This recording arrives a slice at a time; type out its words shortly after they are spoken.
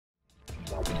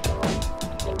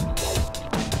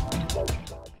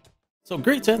So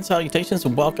greetings and salutations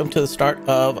and welcome to the start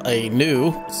of a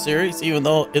new series, even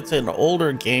though it's an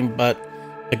older game, but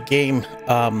a game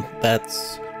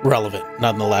that's relevant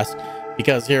nonetheless,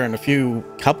 because here in a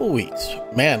couple weeks,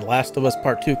 man, Last of Us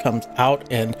Part 2 comes out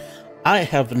and I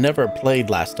have never played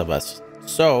Last of Us.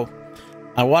 So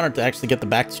I wanted to actually get the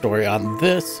backstory on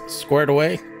this squared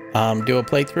away, do a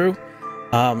playthrough,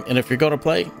 and if you're going to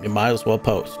play, you might as well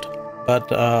post. But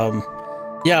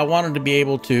yeah, I wanted to be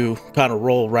able to kind of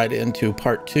roll right into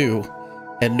part 2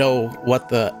 and know what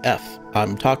the F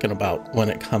I'm talking about when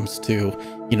it comes to,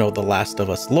 you know, the Last of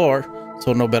Us lore.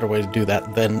 So no better way to do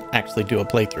that than actually do a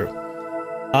playthrough.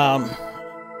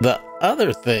 The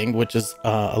other thing, which is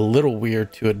a little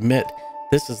weird to admit,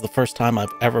 this is the first time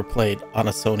I've ever played on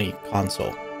a Sony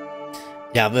console.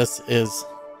 Yeah, this is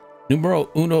numero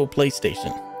uno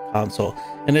PlayStation console,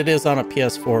 and it is on a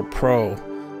PS4 Pro.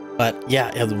 But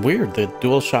yeah, it's weird. The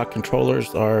DualShock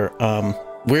controllers are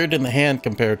weird in the hand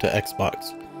compared to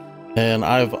Xbox. And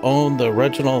I've owned the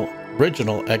original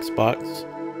Xbox,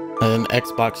 and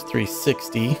Xbox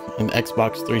 360, and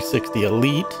Xbox 360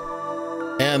 Elite,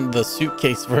 and the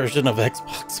suitcase version of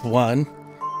Xbox One,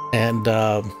 and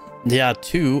yeah,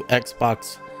 2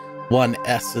 Xbox One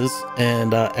S's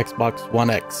and Xbox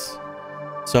One X.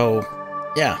 So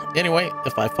yeah, anyway,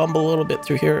 if I fumble a little bit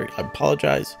through here, I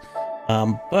apologize.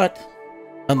 But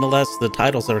nonetheless, the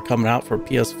titles that are coming out for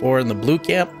PS4 in the Blue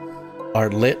Camp are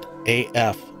lit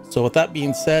AF. So with that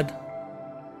being said,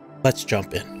 let's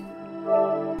jump in.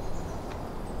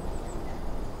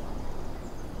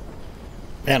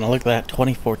 Man, look at that,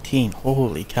 2014.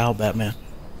 Holy cow, Batman.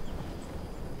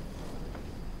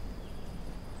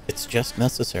 It's just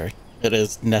necessary. It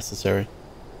is necessary.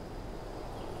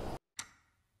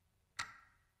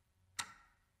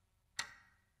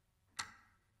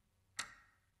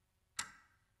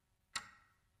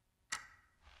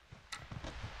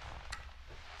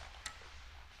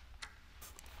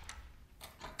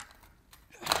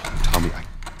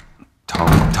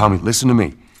 Tommy, listen to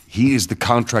me. He is the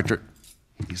contractor.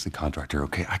 He's the contractor,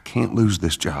 okay? I can't lose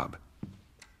this job.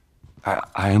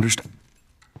 I understand.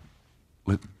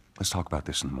 Let's talk about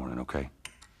this in the morning, okay?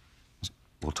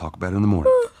 We'll talk about it in the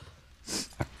morning. All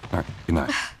right, good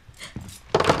night.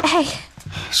 Hey.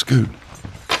 Scoot.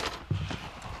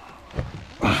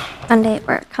 Monday at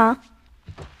work, huh?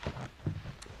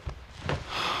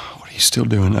 What are you still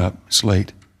doing up? It's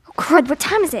late. Oh, crud, what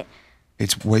time is it?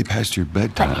 It's way past your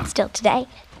bedtime. But it's still today.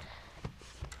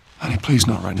 Honey, please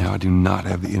not right now. I do not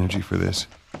have the energy for this.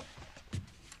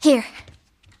 Here.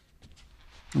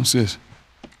 What's this?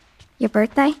 Your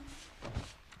birthday?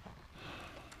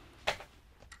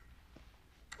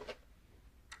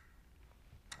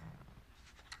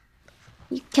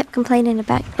 You kept complaining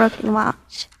about your broken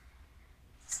watch.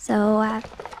 So I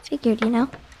figured, you know.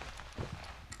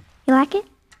 You like it?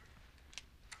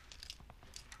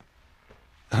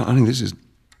 Honey, it's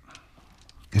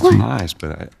what? Nice,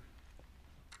 but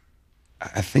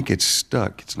I think it's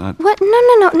stuck. It's not. What?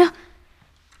 No.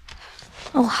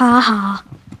 Oh, ha ha.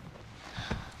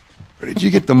 Where did you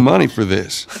get the money for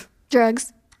this?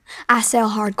 Drugs. I sell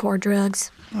hardcore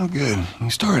drugs. Oh, good. You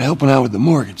started helping out with the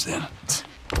mortgage then.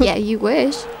 Yeah, you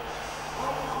wish.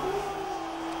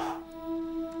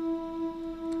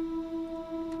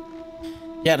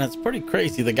 Yeah, and it's pretty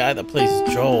crazy. The guy that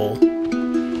plays Joel,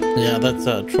 yeah, that's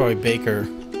Troy Baker.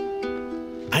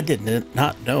 I did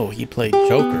not know he played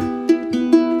Joker.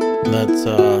 That's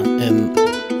in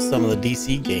some of the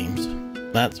DC games.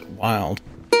 That's wild.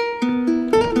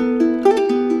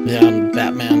 Yeah, and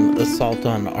Batman Assault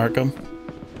on Arkham.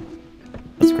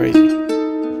 That's crazy.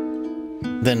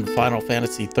 Then Final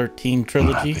Fantasy 13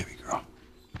 trilogy. Baby girl.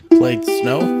 Played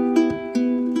Snow.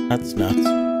 That's nuts.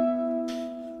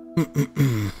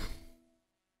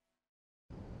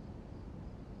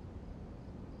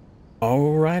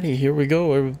 Alrighty, here we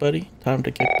go, everybody. Time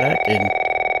to kick back and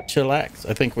chillax.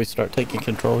 I think we start taking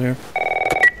control here.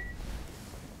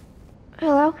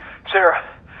 Hello? Sarah,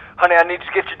 honey, I need to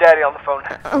get your daddy on the phone.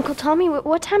 Uncle Tommy,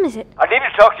 what time is it? I need to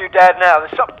talk to your dad now.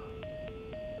 There's something...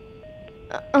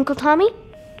 Uncle Tommy?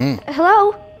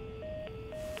 Hello?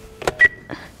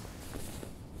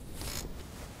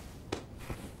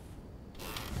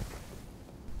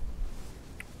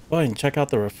 Boy, and check out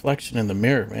the reflection in the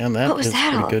mirror, man. That What was is that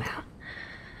pretty all good. about?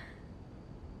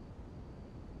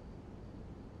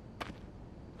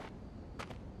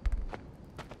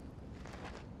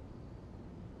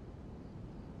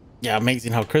 Yeah,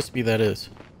 amazing how crispy that is.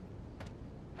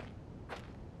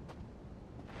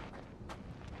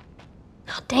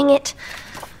 Oh, dang it.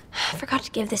 I forgot to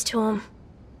give this to him.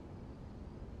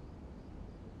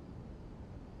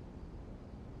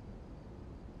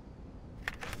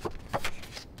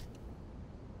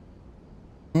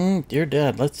 Dear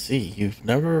Dad, let's see. You're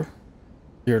never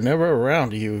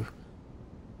around.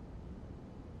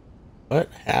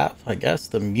 I guess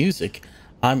the music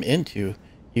I'm into.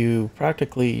 You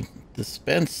practically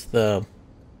dispense the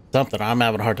something I'm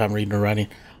having a hard time reading or writing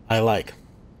I like.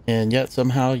 And yet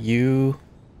somehow you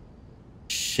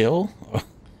still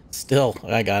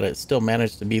I got it. Still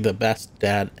manage to be the best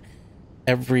dad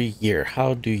every year.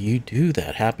 How do you do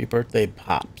that? Happy birthday,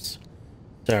 Pops.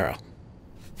 Sarah.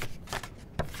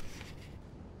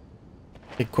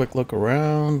 Take a quick look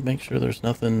around, make sure there's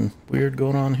nothing weird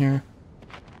going on here.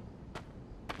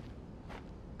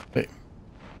 Wait.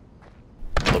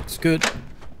 Looks good.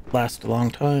 Lasts a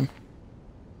long time.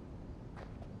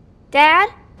 Dad?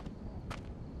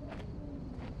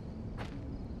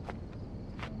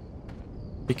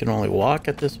 He can only walk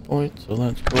at this point, so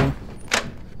that's cool.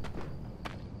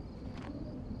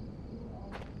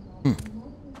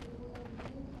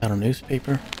 Got a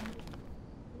newspaper.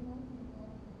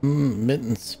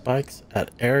 Mitten spikes at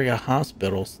area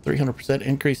hospitals. 300%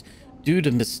 increase due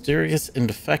to mysterious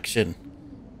infection.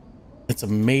 It's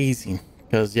amazing.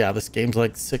 Because, yeah, this game's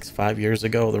like 5 years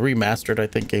ago. The remastered, I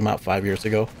think, came out 5 years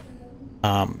ago.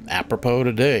 Apropos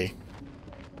today.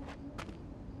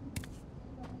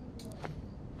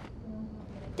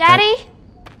 Daddy?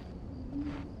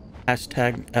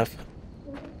 Hashtag F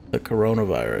the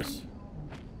coronavirus.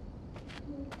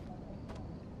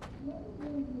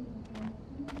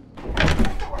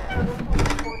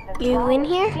 You in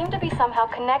here? Seem to be somehow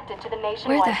connected to the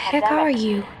nationwide Where the heck pandemic. are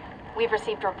you? We've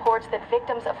received reports that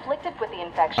victims afflicted with the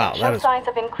infection Wow, that show is signs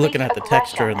of increased looking at the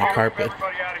texture in the carpet.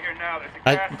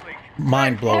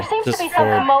 Mind blown There seems just to be for some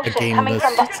a commotion game coming this.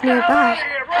 from the It's nearby.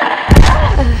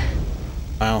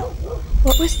 Wow.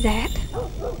 What was that?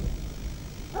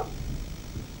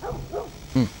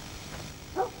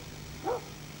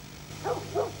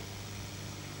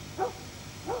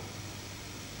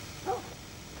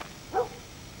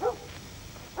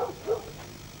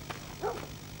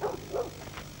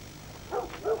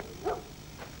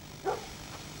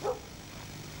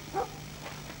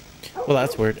 Well,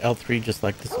 that's weird. L3 just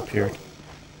like disappeared.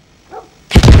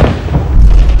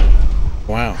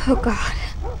 Wow. Oh God.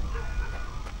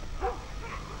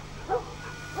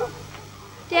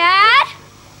 Dad?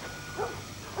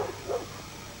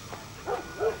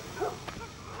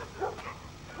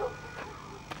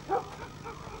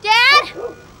 Dad?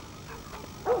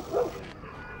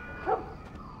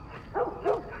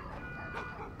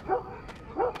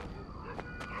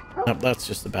 Nope, that's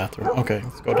just the bathroom. Okay,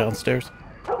 let's go downstairs.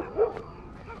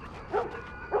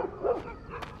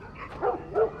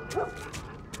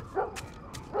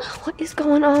 What is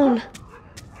going on?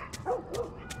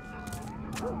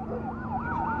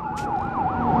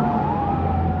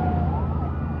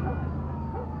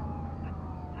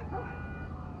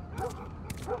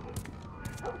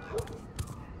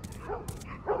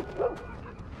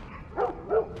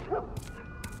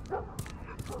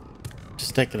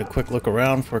 Just taking a quick look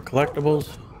around for collectibles.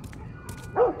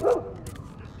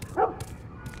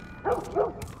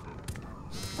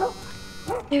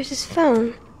 There's his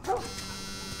phone.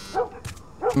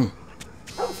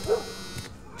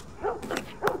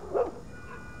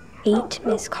 8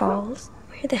 missed calls.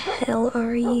 Where the hell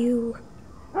are you?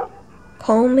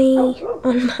 Call me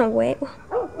on my way.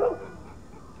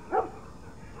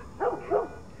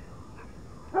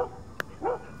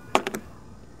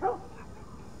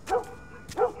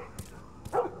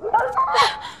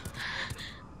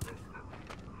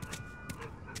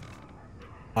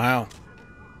 Wow.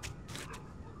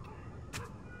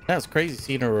 That's crazy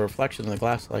seeing a reflection in the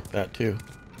glass like that too.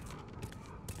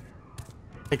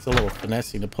 Takes a little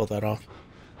finessing to pull that off.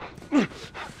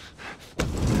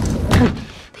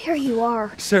 There you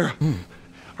are. Sarah,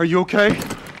 are you okay?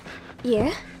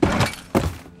 Yeah?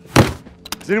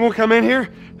 Does anyone come in here?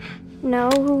 No,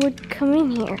 who would come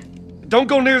in here? Don't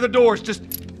go near the doors. Just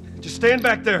stand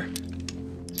back there.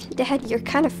 Dad, you're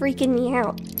kind of freaking me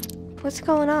out. What's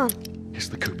going on? It's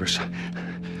the Coopers.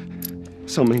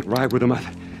 Something ain't right with them. I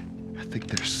think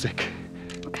they're sick.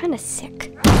 What kind of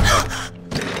sick?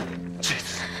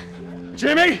 Jesus.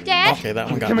 Jimmy! Dad? Okay, that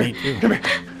one got Come me here. too. Come here.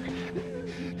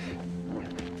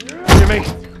 Jimmy!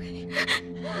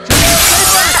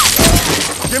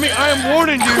 Jimmy, I am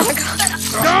warning you!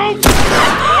 Don't!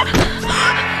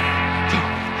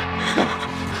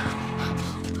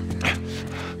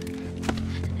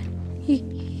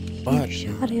 What?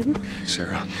 You shot him.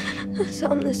 Sarah, I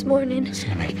saw him this morning. listen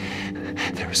to me.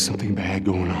 There is something bad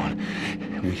going on,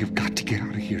 and we have got to get out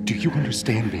of here. Do you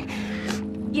understand me?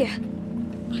 Yeah.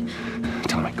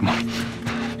 Tell me, come on.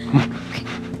 Come on.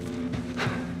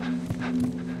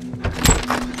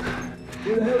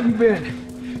 Where the hell you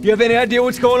been? You have any idea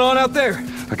what's going on out there?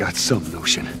 I got some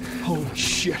notion. Holy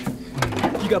shit.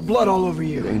 You got blood all over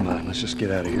you. It ain't mine. Let's just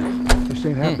get out of here. This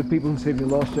ain't half the people in the city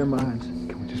lost their minds.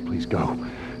 Can we just please go?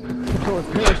 It's all a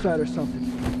parasite or something.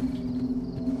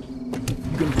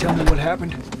 You gonna tell me what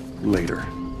happened? Later.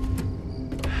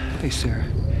 Hey, Sarah.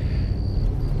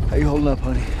 How you holding up,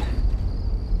 honey?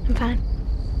 I'm fine.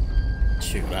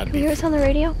 Shoot, I'd Can be you hear us on the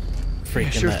radio?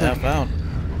 freaking sure the thing. F out.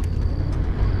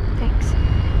 Thanks.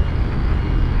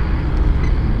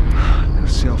 No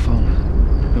cell phone.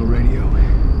 No radio.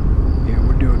 Yeah,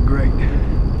 we're doing great. A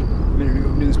minute ago,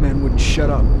 newsman wouldn't shut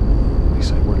up. He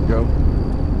said where to go?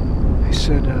 He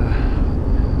said,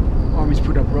 Army's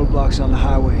put up roadblocks on the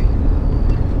highway.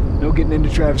 No getting into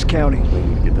Travis County. We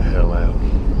need to get the hell out.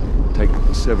 Take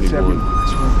 71.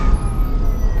 That's right.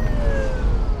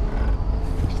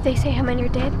 Did they say how many are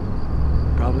dead?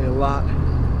 Probably a lot.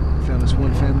 Found this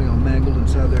one family all mangled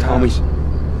inside their Tommy. house.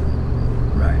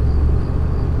 Right.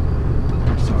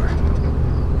 I'm sorry.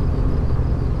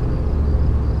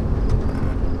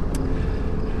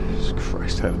 Jesus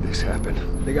Christ, how did this happen?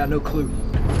 They got no clue.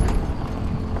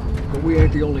 But we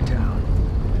ain't the only town.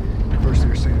 First they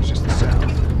were saying it's just the South.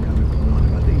 Now they're going on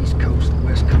about the East Coast, the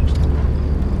West Coast.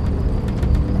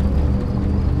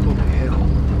 Holy hell.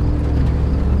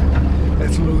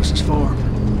 That's Lewis's farm.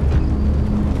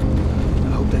 I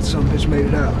hope that son of a bitch made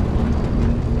it out.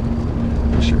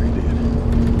 I'm sure he did.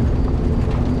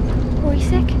 Were we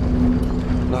sick?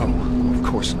 No, of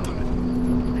course not.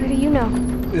 How do you know?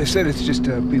 They said it's just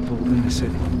people in the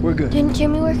city. We're good. Didn't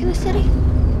Jimmy work in the city?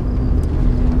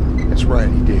 That's right,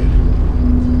 he did.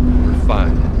 We're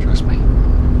fine, trust me.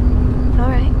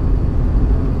 Alright.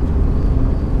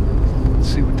 Let's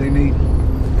see what they need.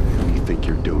 What do you think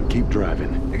you're doing? Keep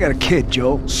driving. They got a kid,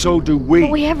 Joel. So do we.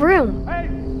 But we have room.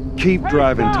 Keep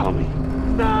driving, Tommy.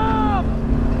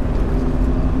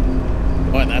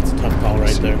 Boy, that's a tough call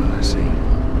right there. I see.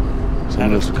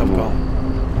 That is a tough call.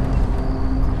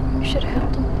 We should have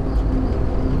helped him.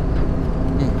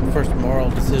 First moral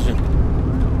decision.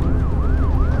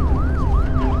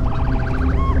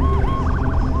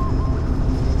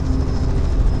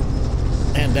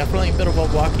 And definitely a bit of a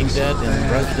Walking Dead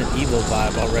and Resident Evil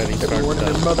vibe already. Everyone and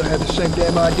their mother had the same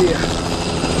damn idea.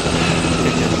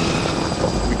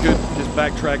 We could just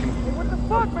backtracking. What the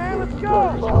fuck, man? Let's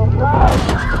go!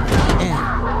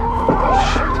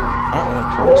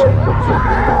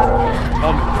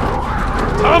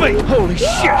 Tommy! Holy shit!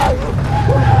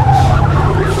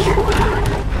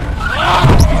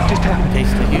 Just happened.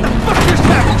 Taste the human. What just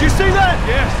happened? Did you see that?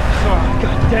 Yes, sorry.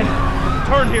 God damn it.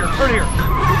 Turn here, turn here.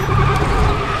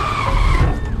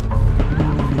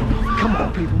 Come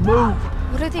on, people, move.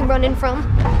 What are they running from?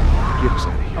 Get us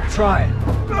out of here. I'm trying.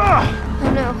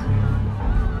 Oh no.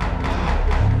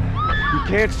 You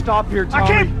can't stop here, Tommy. I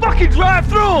can't fucking drive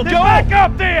through them, Joel! Back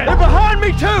up then! They're behind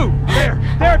me, too!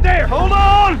 There! Hold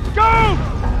on! Go!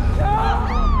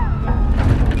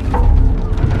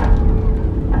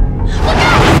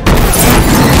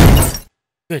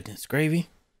 Goodness gravy.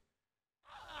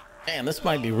 Man, this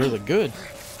might be really good.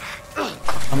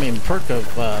 I mean, perk of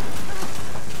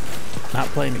not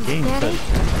playing the game, Daddy?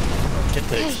 but get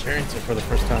to experience it for the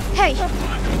first time. Hey!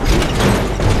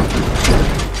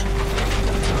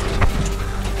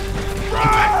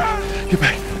 Get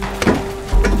back.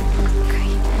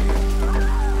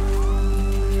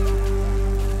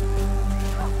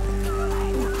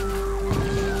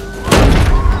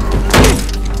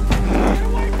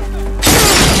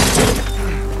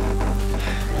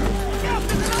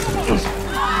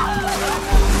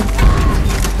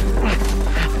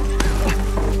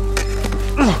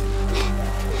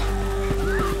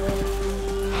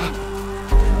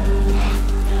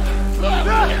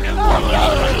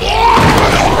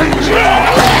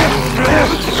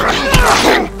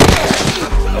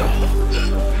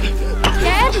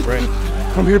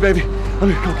 I'm here, baby. I'm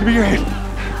here. Come, give me your hand.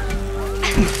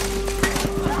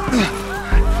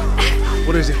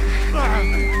 What is it?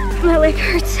 My leg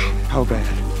hurts. How bad?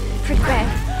 Pretty bad.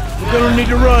 We're gonna need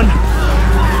to run.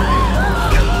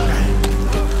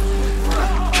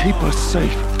 Keep us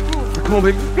safe. Now, come on,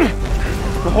 baby.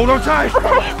 Now, hold on tight.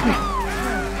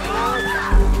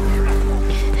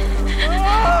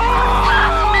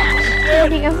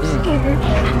 Daddy, I'm scared.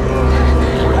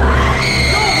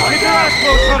 Keep your eyes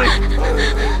closed, honey.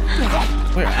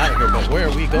 We're out of here, but where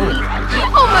are we going?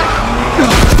 Oh my!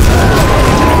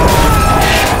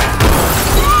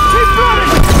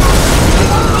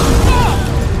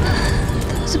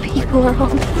 Those people are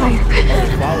on fire.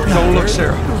 Don't look,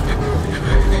 Sarah.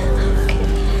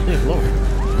 Good Lord.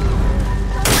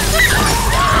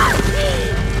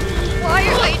 Why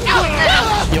are they doing this?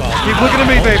 Yo, Keep looking at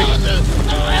me, baby.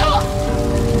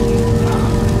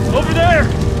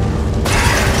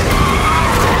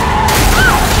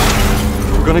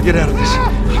 gonna get out of this. I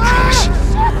promise.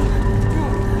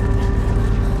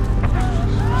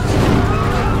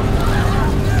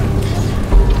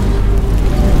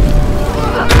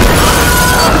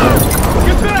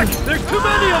 Get back! There's too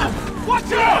many of them!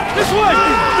 Watch out! This way!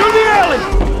 Through the alley!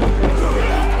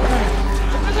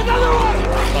 There's another one!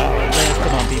 Oh, man,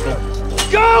 come on, people.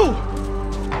 Go!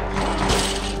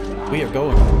 We are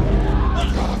going.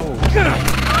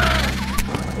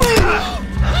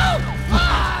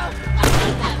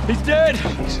 He's dead!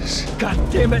 Jesus. God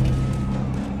damn it!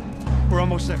 We're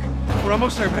almost there. We're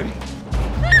almost there, baby.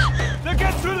 They're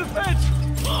getting through the fence!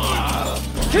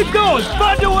 Keep going!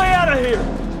 Find your way out of here!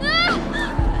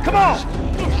 Come on!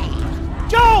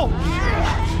 Go!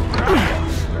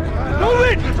 Move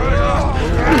it!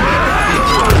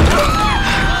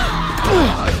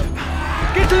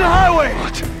 Get to the highway!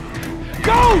 What?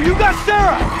 Go! You got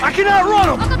Sarah! I can outrun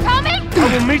him! Uncle Tommy? I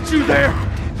will meet you there!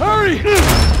 Hurry!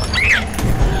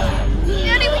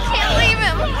 Daddy, we can't leave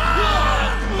him.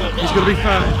 He's gonna be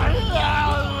fine.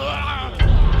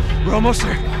 We're almost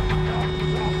there.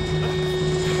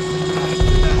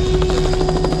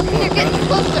 You're getting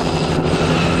closer.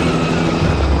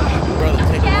 Brother,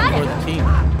 take one for the team.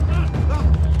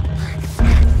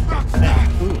 Man,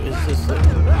 who is this?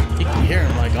 You can hear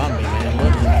him like on me, man.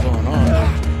 What is going on?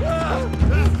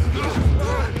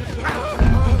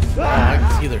 Oh, I can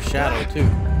see their shadow too.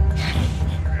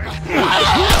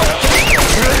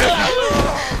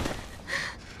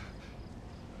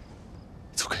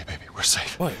 It's okay, baby. We're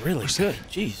safe. Boy, really good.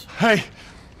 Jeez. Hey,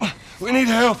 we need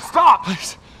help. Stop!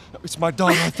 Please. It's my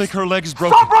daughter. I think her leg is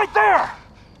broken. Stop right there!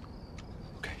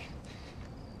 Okay.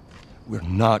 We're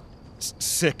not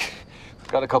sick.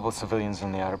 Got a couple of civilians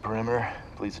on the outer perimeter.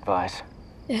 Please advise.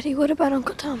 Daddy, what about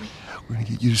Uncle Tommy? We're gonna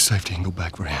get you to safety and go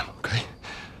back for him, okay?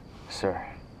 Sir,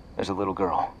 there's a little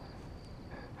girl.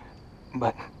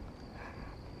 But...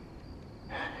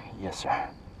 Yes, sir.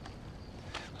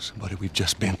 Somebody, we've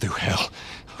just been through hell.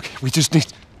 Okay, we just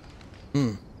need...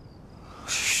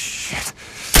 Shit.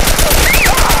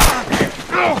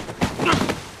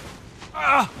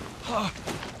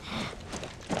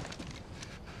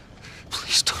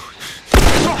 Please don't.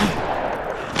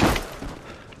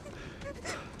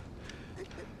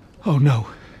 Oh no.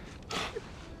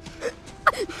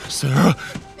 Sarah.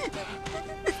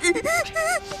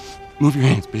 Move your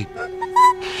hands, baby.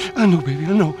 I know, baby,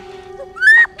 I know.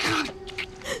 God.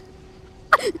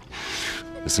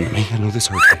 Listen to me, I know this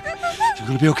hurts, baby. You're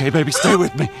gonna be okay, baby. Stay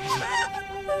with me. All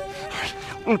right,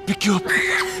 I'm gonna pick you up.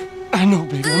 I know,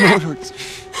 baby, I know it hurts.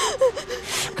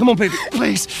 Come on, baby,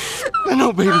 please. I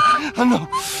know, baby, I know.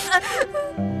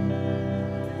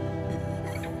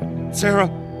 Sarah.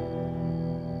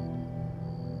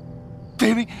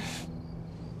 Baby.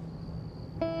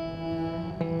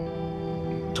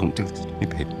 Don't do this to me,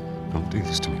 baby. Don't do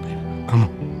this to me, baby. Come on.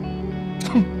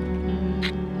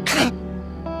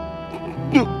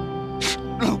 No.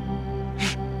 No.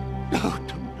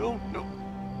 No, no.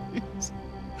 Please.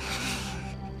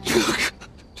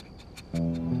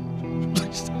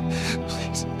 Please.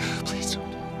 Please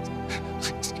don't.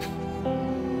 Please.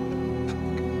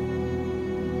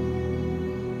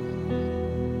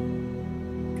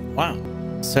 Wow.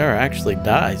 Sarah actually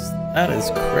dies. That is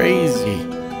crazy.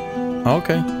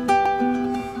 Okay.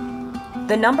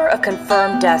 The number of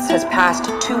confirmed deaths has passed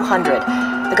 200.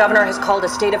 The governor has called a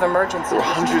state of emergency. There are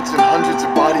hundreds and hundreds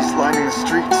of bodies lining the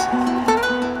streets.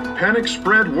 Panic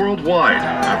spread worldwide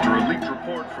after a leaked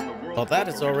report from the World Well, that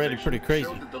is already pretty crazy.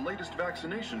 showed that the latest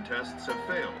vaccination tests have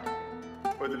failed.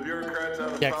 But the bureaucrats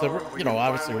out of Yeah, because power, I, you know,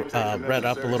 obviously read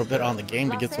up a little bit on the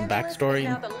game to get some backstory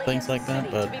and things like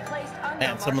that, but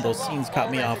man, some of those scenes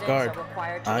caught me off guard.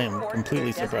 I am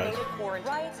completely surprised.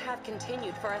 Riots have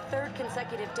continued for a third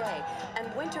consecutive day,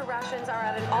 and winter rations are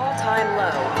at an all-time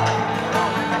low.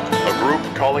 A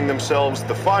group calling themselves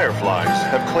the Fireflies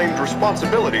have claimed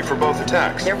responsibility for both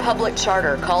attacks. Their public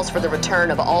charter calls for the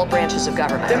return of all branches of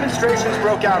government. Demonstrations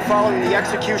broke out following the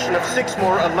execution of 6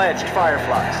 more alleged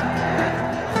Fireflies.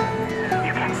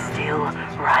 You can still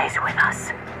rise with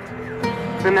us.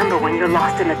 Remember, when you're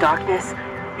lost in the darkness,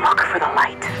 look for the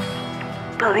light.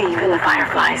 Believe in the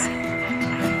Fireflies.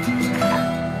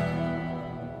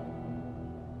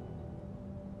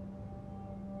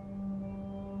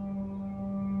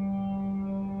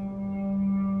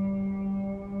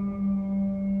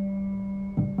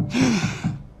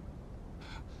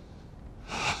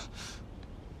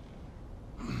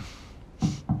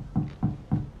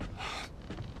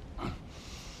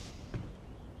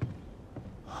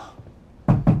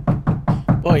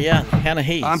 Oh yeah, Hannah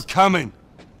Hayes. I'm coming.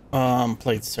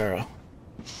 Played Sarah.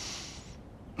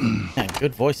 Man,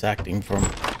 good voice acting from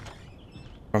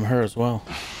from her as well.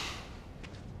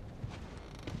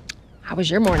 How was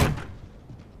your morning?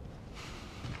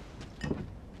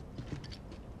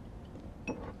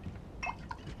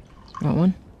 Want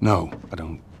one? No, I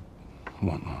don't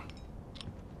want one.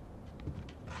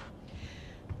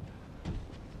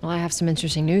 Well, I have some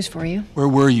interesting news for you. Where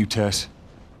were you, Tess?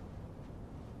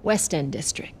 West End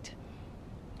District.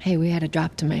 Hey, we had a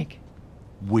drop to make.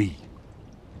 We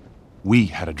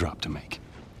had a drop to make.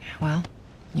 Well,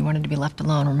 you wanted to be left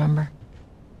alone, remember?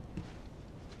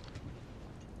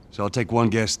 So I'll take one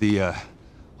guess. The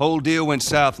whole deal went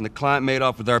south and the client made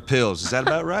off with our pills. Is that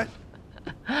about right?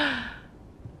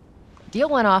 Deal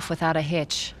went off without a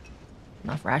hitch.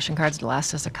 Enough ration cards to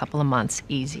last us a couple of months,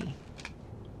 easy.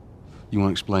 You want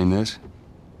to explain this?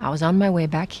 I was on my way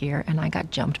back here, and I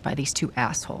got jumped by these two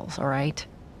assholes, all right?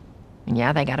 And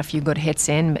yeah, they got a few good hits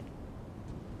in, but...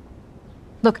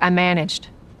 Look, I managed.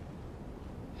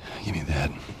 Give me that.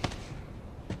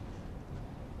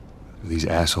 Are these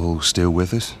assholes still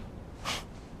with us?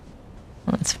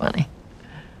 That's funny.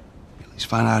 At least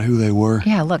find out who they were.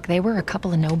 Yeah, look, they were a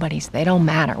couple of nobodies. They don't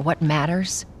matter. What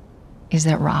matters is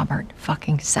that Robert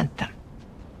fucking sent them.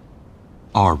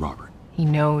 Our Robert. He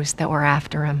knows that we're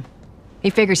after him. He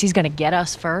figures he's gonna get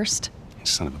us first.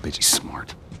 Son of a bitch, he's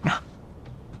smart. No.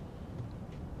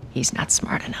 He's not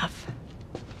smart enough.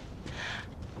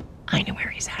 I know where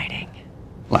he's hiding.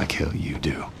 Like hell you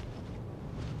do.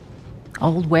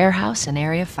 Old warehouse in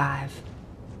Area 5.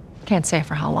 Can't say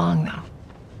for how long, though.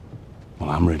 Well,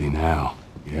 I'm ready now.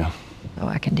 Yeah? Oh,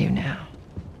 I can do now.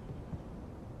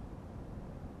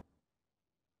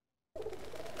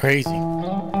 Crazy.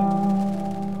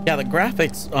 Yeah, the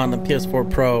graphics on the PS4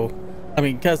 Pro, I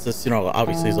mean, because this, you know,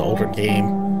 obviously is an older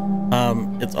game,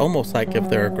 it's almost like if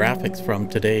there are graphics from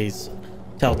today's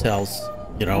Telltale's,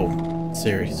 you know,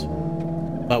 series,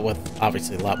 but with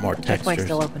obviously a lot more textures.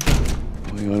 Still open.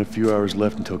 Only got a few hours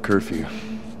left until curfew.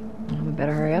 Well, we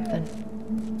better hurry up then.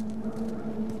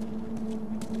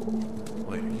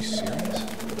 Wait, are you serious?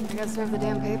 I got served the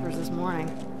damn papers this morning.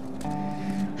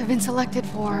 I've been selected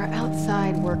for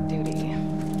outside work duty.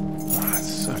 That's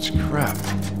such crap.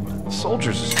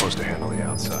 Soldiers are supposed to handle the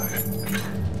outside.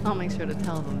 I'll make sure to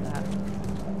tell them that.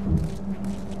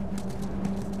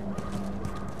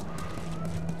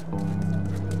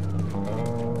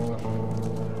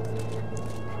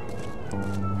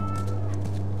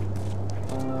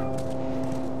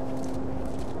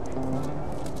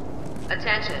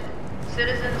 Attention.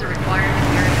 Citizens are required to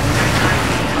carry a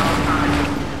at all times.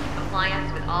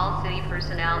 Compliance with all city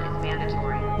personnel is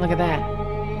mandatory. Look at that.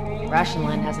 Ration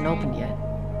line hasn't opened yet.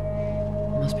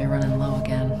 Must be running low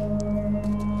again.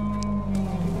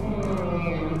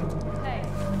 Hey,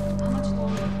 how much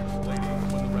longer? Lady,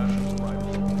 when the rations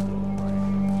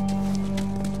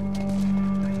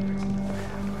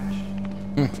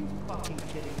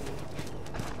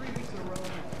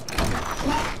arrive,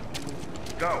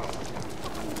 Go.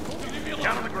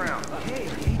 Down on the ground.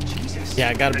 Yeah,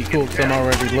 I gotta be cool because I'm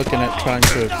already looking at trying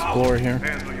to explore here.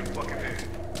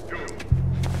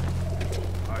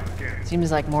 Seems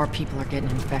like more people are getting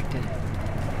infected.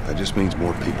 That just means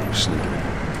more people are sneaking in.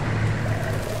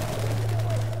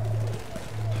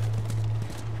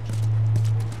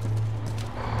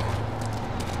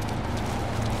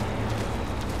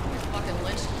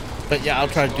 But yeah, I'll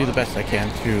try to do the best I can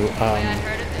to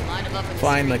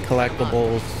find the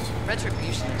collectibles.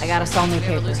 I got us all new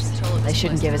papers. They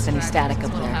shouldn't give us any static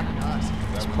up there.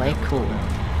 Just play it cool.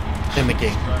 In the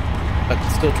game. But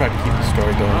still try to keep the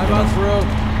story going.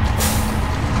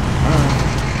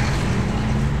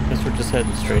 Guess we're just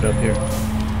heading straight up here.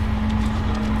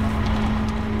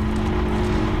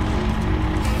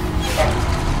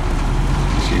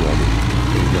 See you, Robert.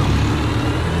 Here you go.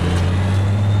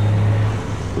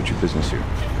 What's your business here?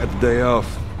 Got the day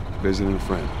off. Visiting a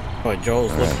friend. Boy,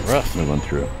 Joel's looking rough. Move on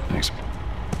through. Thanks.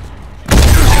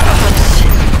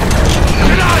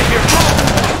 get out of here!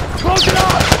 Close it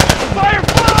off!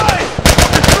 Firefly!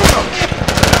 They're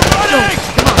running!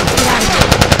 Come on, let's get out of here.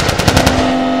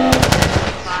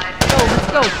 Let's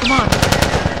go, come on.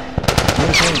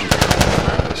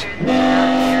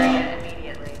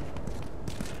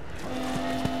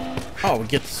 Oh, we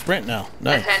get to sprint now.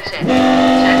 Nice. Attention.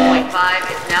 Checkpoint 5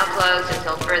 is now closed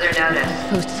until further notice.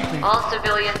 Coast is clear. All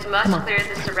civilians must clear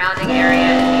the surrounding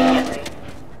area immediately.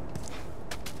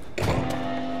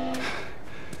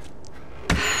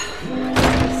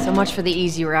 So much for the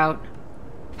easy route.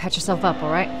 Patch yourself up,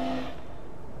 all right?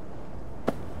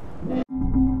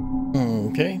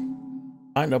 Okay.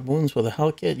 Bind up wounds with a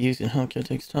health kit. Using health kit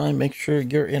takes time. Make sure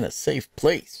you're in a safe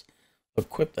place.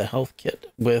 Equip the health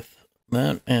kit with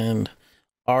that and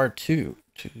R2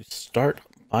 to start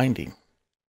binding.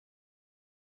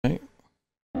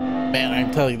 Man, I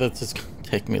can tell you this is gonna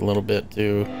take me a little bit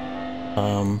to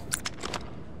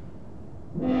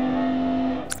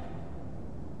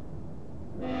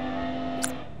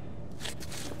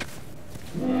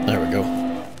there we go.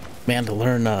 Man, to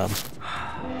learn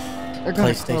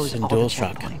PlayStation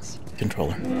DualShock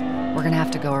controller. We're gonna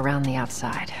have to go around the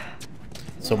outside.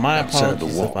 So my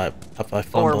apologies if I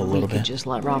fumble a little bit. Or we could just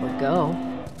let Robert go.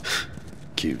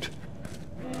 Cute.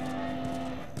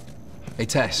 Hey,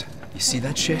 Tess, you see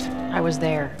that shit? I was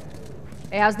there.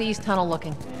 Hey, how's the east tunnel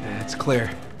looking? Yeah, it's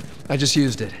clear. I just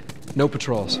used it. No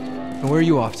patrols. And where are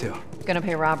you off to? Gonna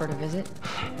pay Robert a visit?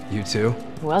 You too?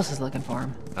 Who else is looking for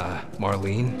him?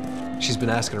 Marlene. She's been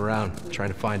asking around, trying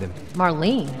to find him.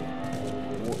 Marlene?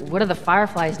 What do the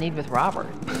Fireflies need with Robert?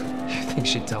 You think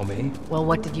she'd tell me? Well,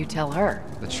 what did you tell her?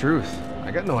 The truth.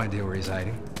 I got no idea where he's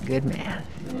hiding. Good man.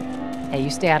 Hey, you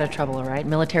stay out of trouble, all right?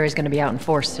 Military's gonna be out in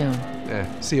force soon. Yeah,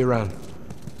 see you around.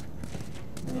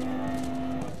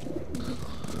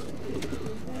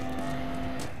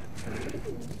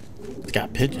 It's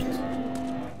got pigeons.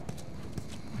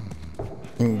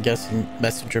 I'm guessing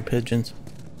messenger pigeons.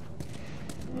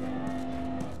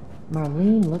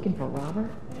 Marlene looking for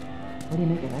Robert? What do you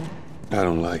make of that? I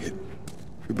don't like it.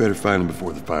 We better find him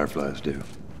before the Fireflies do.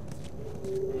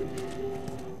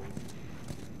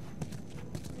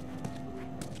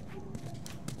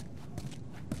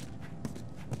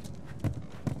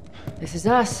 This is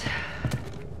us.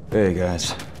 Hey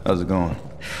guys, how's it going?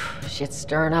 Shit's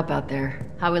stirring up out there.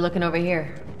 How we looking over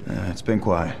here? It's been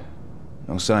quiet.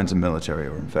 No signs of military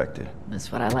or infected.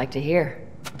 That's what I like to hear.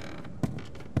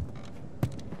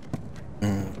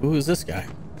 Who is this guy?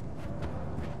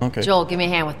 Okay. Joel, give me a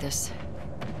hand with this.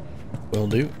 Will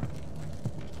do.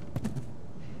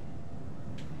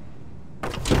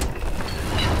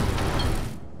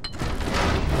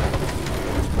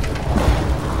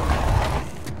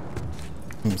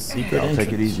 Secret entrance.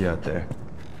 Take it easy out there.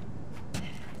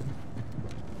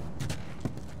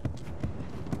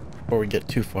 Before we get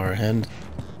too far ahead,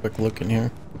 quick look in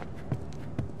here.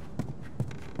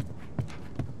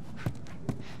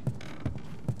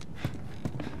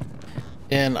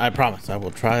 And I promise I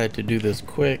will try to do this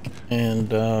quick and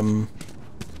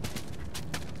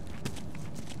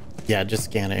yeah, just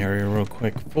scan the area real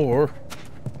quick for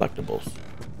collectibles.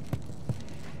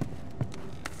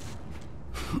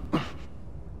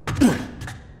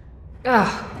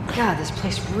 Oh, God, this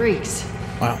place reeks.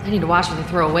 Wow. I need to watch what they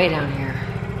throw away down here.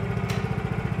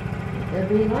 There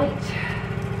be light.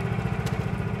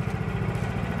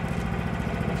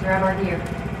 Let's grab our gear.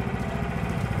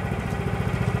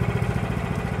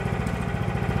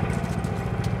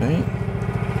 Okay.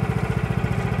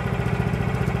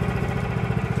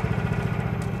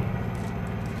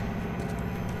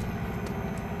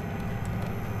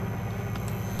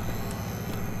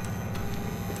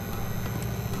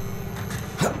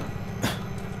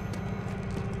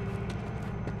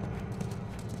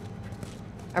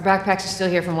 Our backpacks are still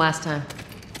here from last time.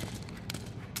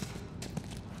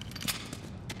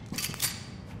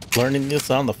 Learning this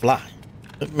on the fly.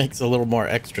 It makes it a little more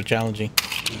extra challenging.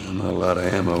 Not a lot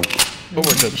of ammo. But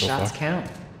we're good so Shots far.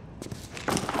 count.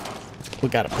 We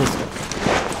got a pistol.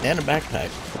 And a backpack.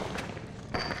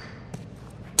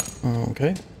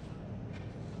 Okay.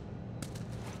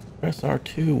 Press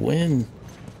R2 when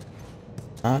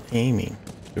not aiming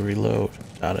to reload.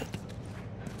 Got it.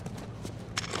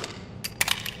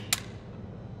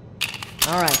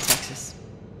 All right, Texas.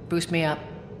 Boost me up.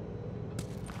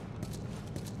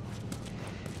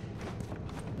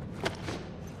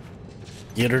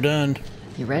 Get her done.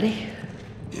 You ready?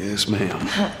 Yes, ma'am.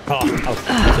 Oh, I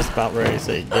was just about ready to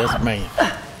say yes, ma'am.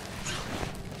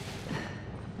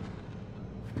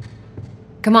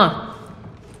 Come on.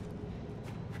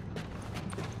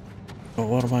 Well,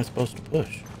 what am I supposed to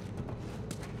push?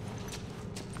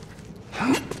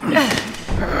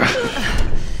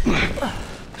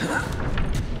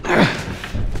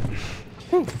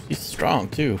 He's strong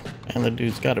too, and the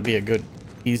dude's got to be a good,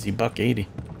 easy $180.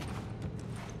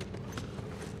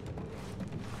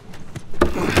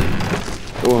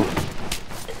 Go on.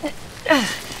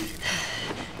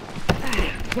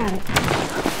 Got it.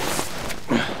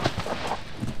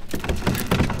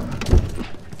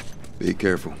 Be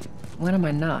careful. When am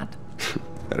I not?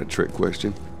 Got a trick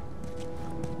question?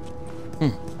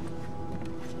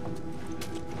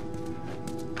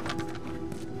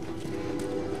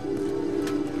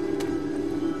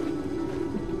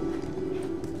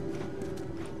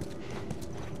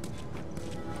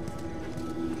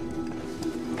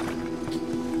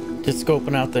 Just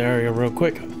scoping out the area real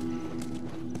quick.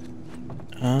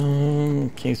 In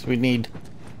case we need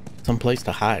some place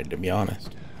to hide, to be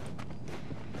honest.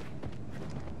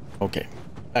 Okay,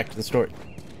 back to the story.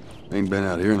 Ain't been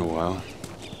out here in a while.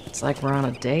 It's like we're on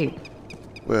a date.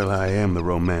 Well, I am the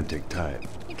romantic type.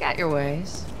 You got your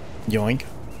ways. Yoink.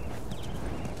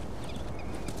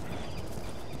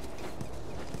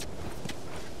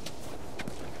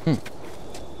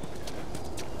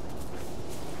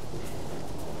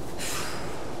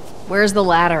 Where's the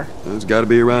ladder? It's got to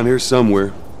be around here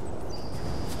somewhere.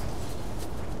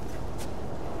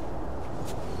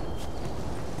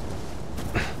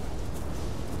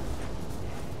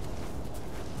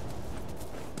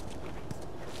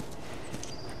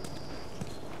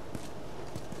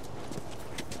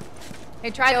 Hey,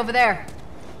 try over there.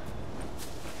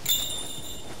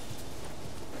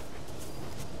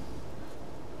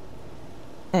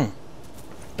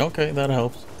 Okay, that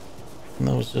helps. And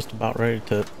I was just about ready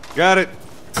to... Got it.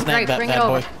 Snap Great, that bring bad it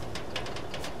over. boy.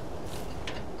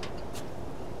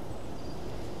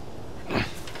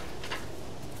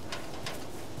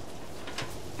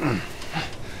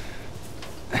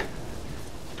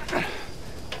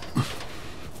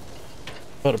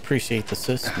 But appreciate the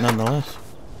assist nonetheless.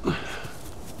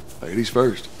 Ladies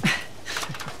first.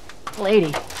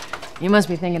 Lady, you must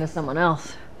be thinking of someone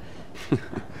else.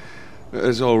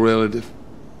 It's all relative.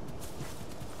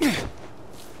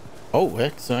 Oh,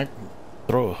 heck, so I can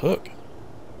throw a hook.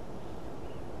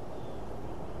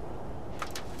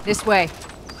 This way.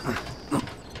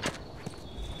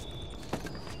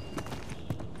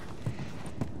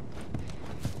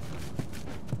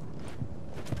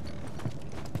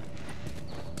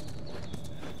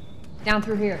 Down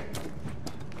through here.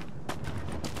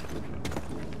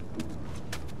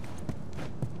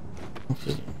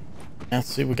 Let's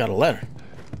see, we got a letter.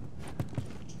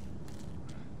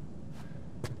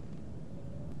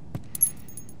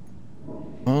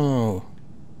 Oh.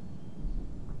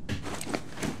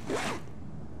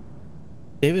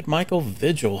 David Michael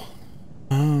Vigil.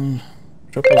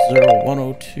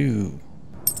 000102.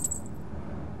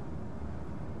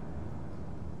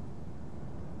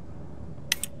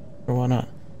 Or why not?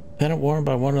 Pennant worn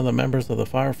by one of the members of the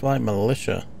Firefly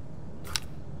militia.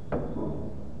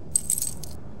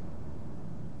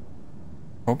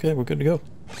 Okay, we're good to go.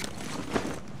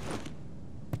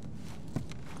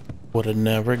 Would have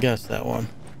never guessed that one.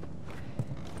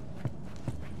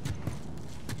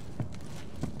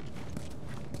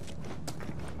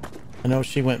 I know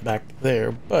she went back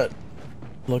there, but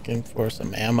looking for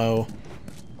some ammo.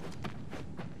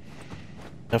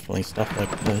 Definitely stuff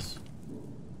like this.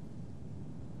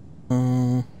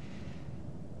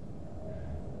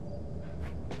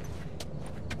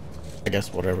 I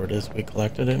guess whatever it is, we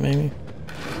collected it maybe.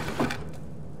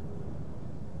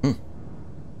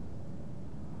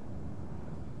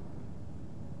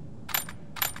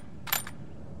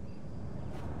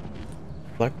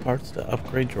 Collect parts to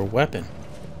upgrade your weapon.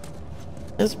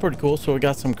 This is pretty cool. So we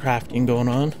got some crafting going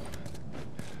on.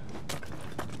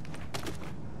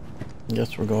 I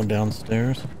guess we're going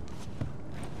downstairs.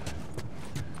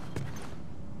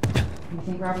 You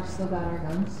think Robert's still got our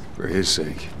guns? For his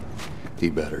sake, he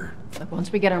better. Look,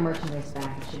 once we get our merchandise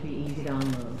back, it should be easy to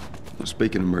unload. Well,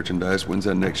 speaking of merchandise, when's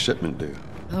that next shipment due?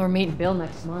 Well, we're meeting Bill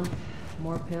next month.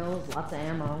 More pills, lots of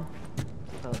ammo.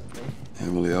 Supposedly.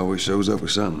 Emily always shows up with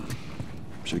something.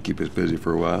 Should keep us busy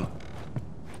for a while.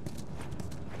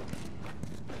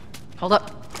 Hold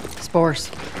up.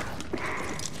 Spores.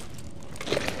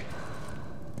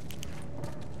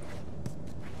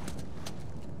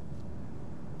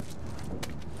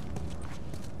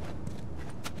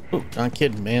 Oh, not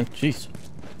kidding, man. Jeez.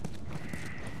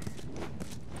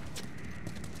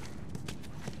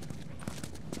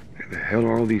 Where the hell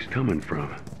are all these coming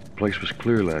from? The place was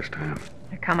clear last time.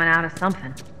 They're coming out of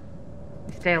something.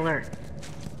 Stay alert.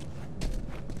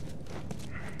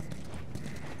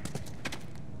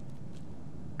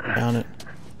 Found it.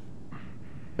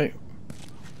 Wait.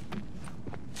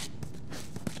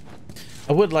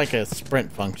 I would like a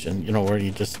sprint function, you know, where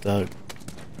you just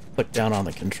click down on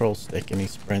the control stick and he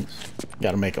sprints.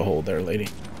 Gotta make a hole there, lady.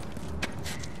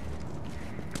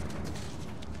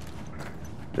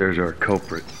 There's our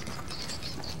culprit.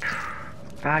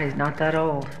 Body's not that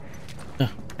old.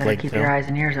 Better keep your eyes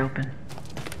and ears open.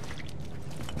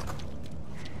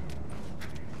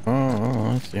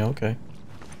 Oh, I see. Okay.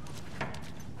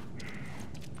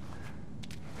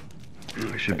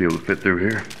 I should be able to fit through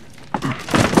here.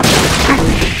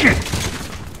 Shit!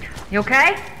 You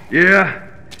okay? Yeah.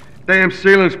 Damn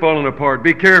ceiling's falling apart.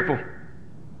 Be careful.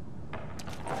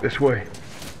 This way.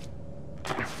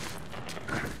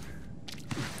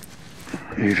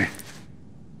 Easy.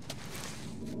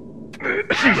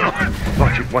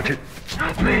 Watch it, watch it.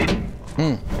 Help me.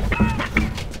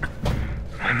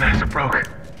 My mask broke.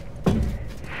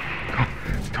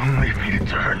 Don't leave me to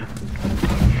turn.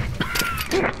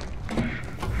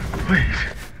 Please.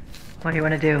 What do you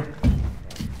want to do?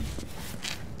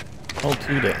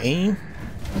 L2 to aim,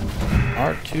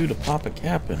 R2 to pop a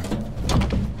cap in.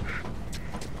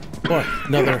 Boy,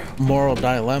 another moral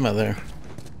dilemma there.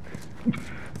 I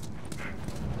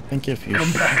think if you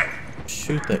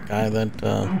shoot that guy, that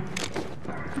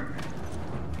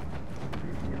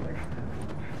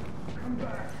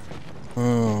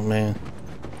oh man.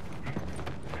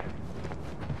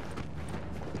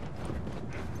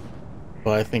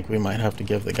 Well, I think we might have to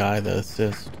give the guy the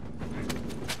assist.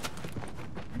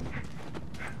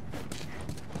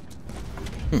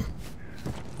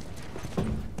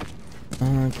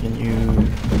 Can you...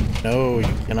 No,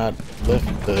 you cannot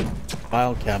lift the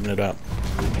file cabinet up.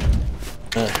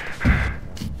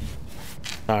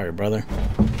 Sorry, brother.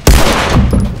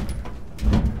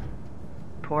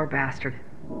 Poor bastard.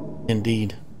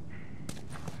 Indeed.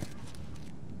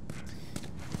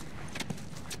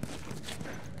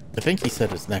 I think he said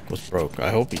his neck was broke.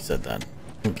 I hope he said that.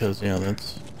 Because, you know,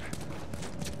 that's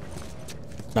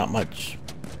not much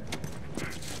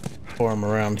for him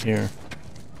around here.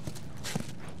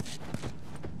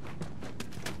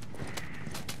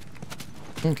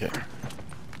 Okay.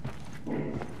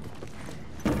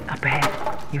 Up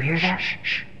ahead. You hear that?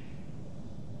 Shh.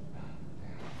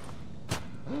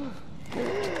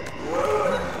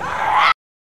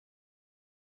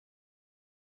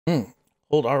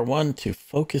 Hold R1 to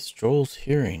focus Joel's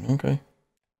hearing. Okay.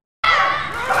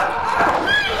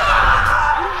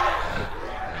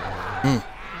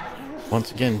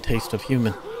 Once again, taste of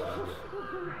human.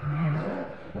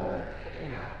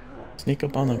 Sneak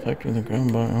up on the vector of the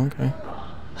ground bar. Okay.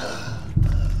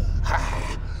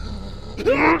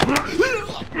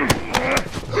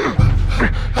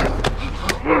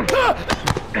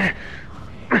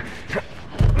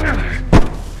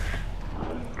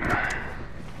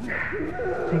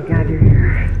 Thank God you're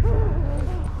here.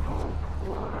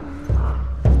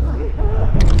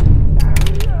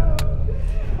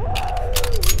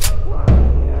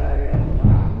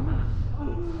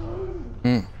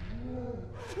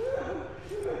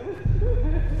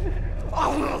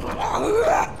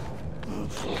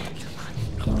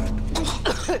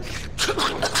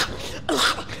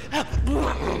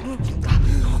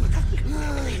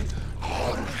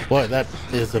 Boy, that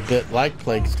is a bit like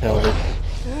Plague's Tale.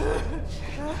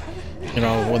 You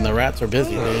know, when the rats are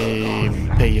busy, they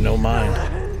pay you no mind.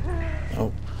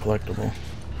 Oh, collectible.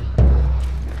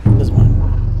 This one.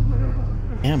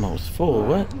 Ammo's full.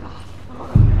 What?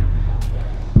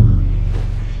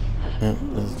 Yeah,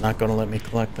 this is not going to let me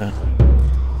collect that.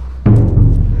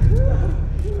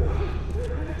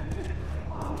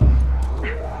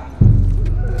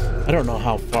 I don't know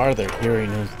how far their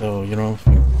hearing is, though, you know.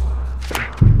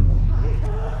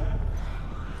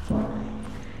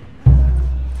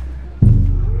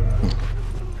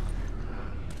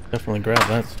 Definitely grab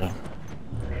that stuff.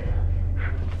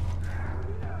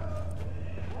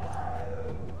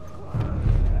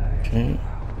 Okay.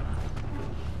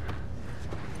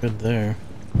 Good there.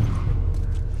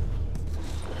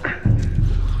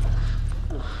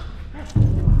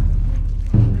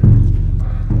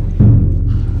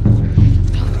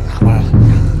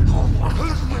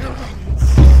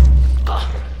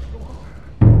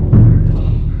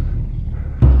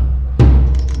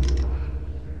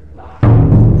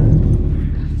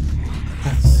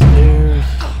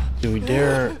 Do we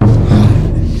dare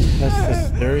test this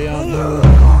theory out here?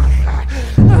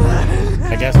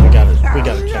 I guess we gotta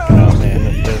check it out,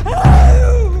 man.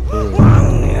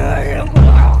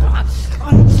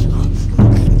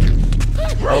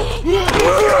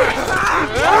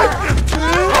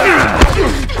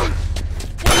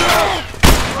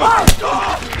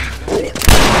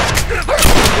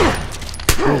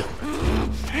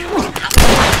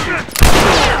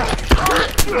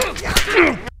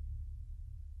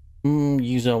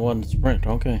 Use that one to sprint,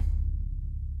 okay.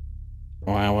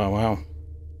 Wow.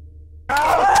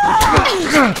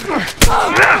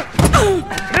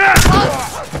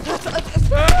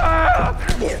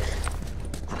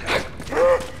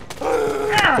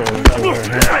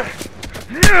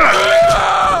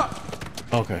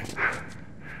 Okay.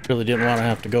 Really didn't want to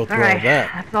have to go through all that.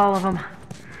 That's all of them.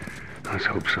 Let's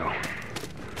hope so.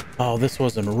 Oh, this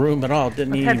wasn't a room at all.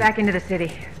 Let's head back into the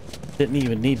city. Didn't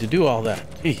even need to do all that.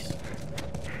 Jeez.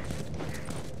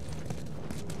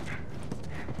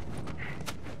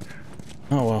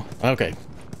 Oh well. Okay.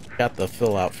 Got the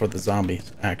fill out for the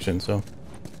zombies action, so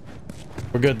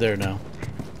we're good there now.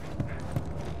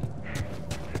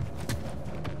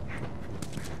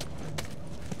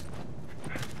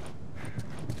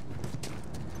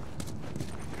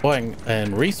 Boy,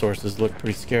 and resources look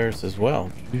pretty scarce as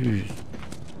well. Jeez.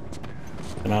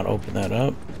 Cannot open that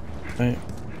up. Right.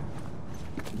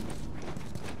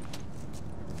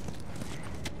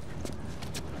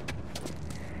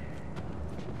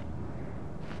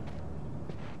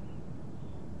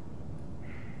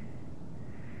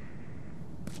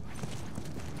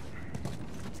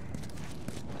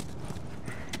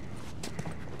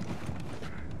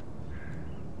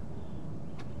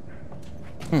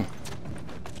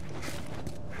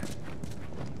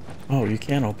 Oh, you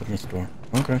can open this door.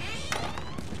 Okay.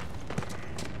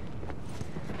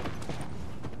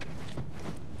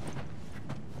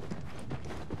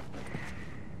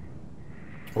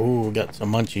 Oh, we got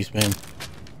some munchies, man.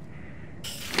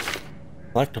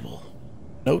 Collectible.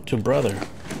 Note to brother.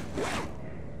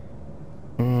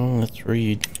 Let's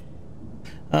read.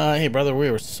 Hey brother, we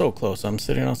were so close. I'm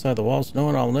sitting outside the walls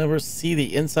knowing I'll never see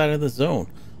the inside of the zone.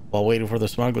 While waiting for the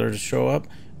smuggler to show up,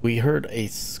 we heard a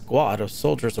squad of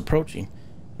soldiers approaching.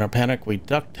 In our panic, we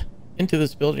ducked into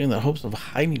this building in the hopes of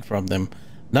hiding from them.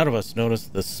 None of us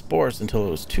noticed the spores until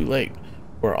it was too late.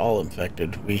 We're all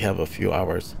infected. We have a few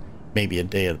hours, maybe a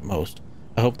day at most.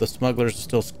 I hope the smugglers are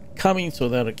still coming so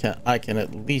that I can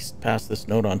at least pass this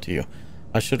note on to you.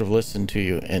 I should have listened to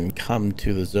you and come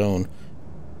to the zone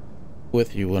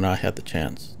with you when I had the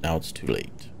chance. Now it's too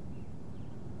late.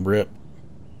 Rip.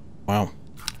 Wow.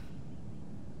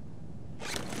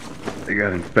 They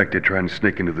got infected trying to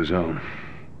sneak into the zone.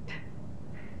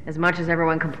 As much as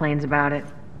everyone complains about it,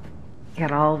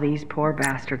 got all these poor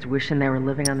bastards wishing they were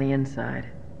living on the inside.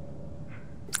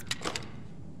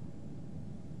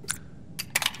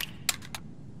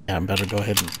 Yeah, I better go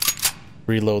ahead and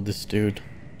reload this dude.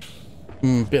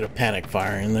 Bit of panic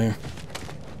fire in there.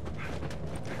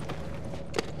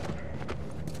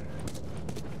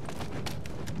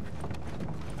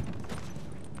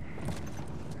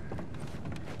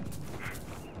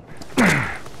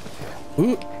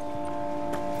 Ooh.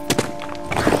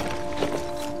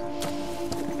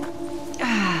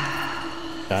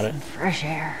 Got it. Fresh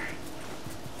air.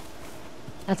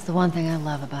 That's the one thing I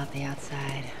love about the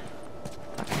outside.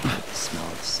 The smell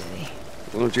of the city.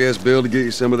 Why don't you ask Bill to get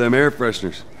you some of them air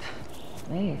fresheners?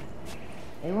 Hey,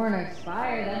 they weren't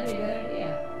expired. That'd be a good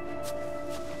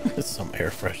idea. Some air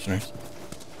fresheners.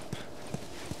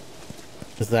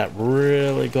 Is that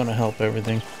really going to help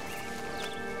everything?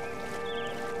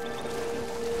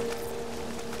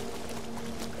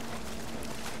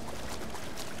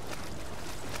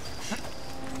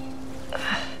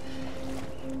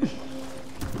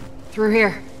 Through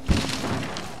here.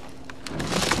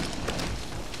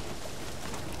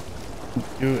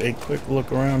 Do a quick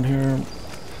look around here.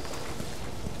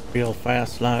 Real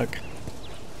fast like.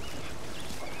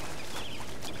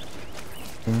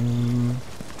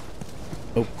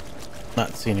 Oh,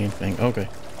 not seeing anything. Okay.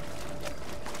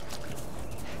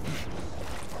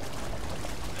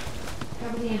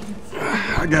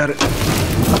 I got it.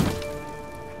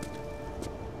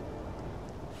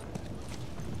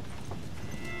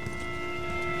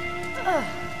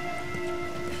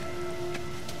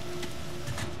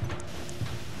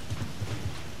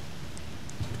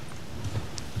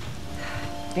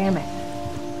 Damn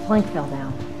it. Plank fell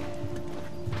down.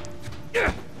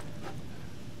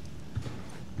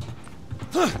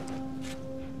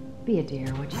 Be a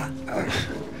dear, would you?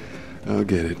 I'll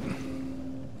get it.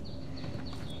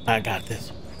 I got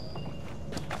this.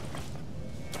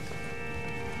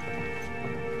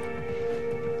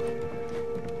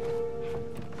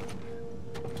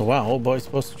 So wow, old boy's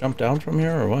supposed to jump down from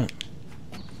here or what?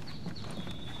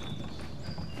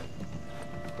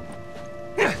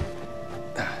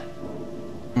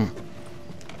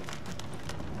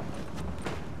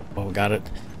 Oh, got it.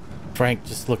 Frank,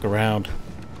 just look around.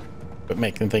 But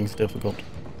making things difficult.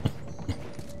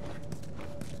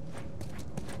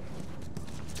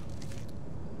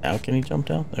 Now can he jump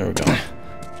down? There we go.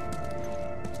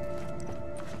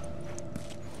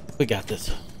 We got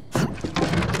this.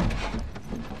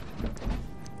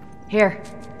 Here,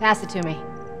 pass it to me.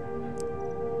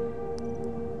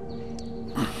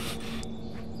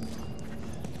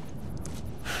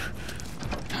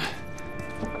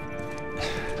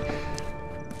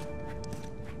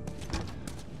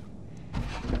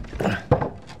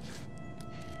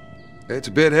 It's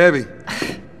a bit heavy.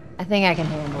 I think I can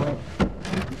handle it.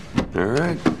 All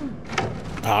right.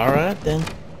 All right then.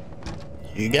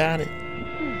 You got it.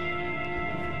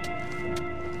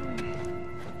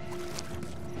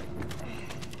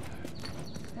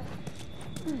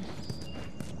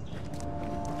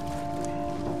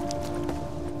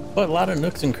 But a lot of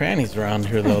nooks and crannies around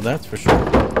here though, that's for sure.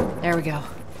 There we go.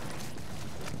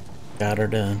 Got her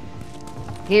done.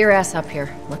 Get your ass up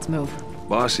here. Let's move.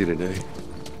 Bossy today.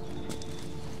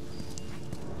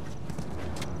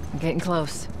 I'm getting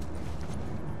close.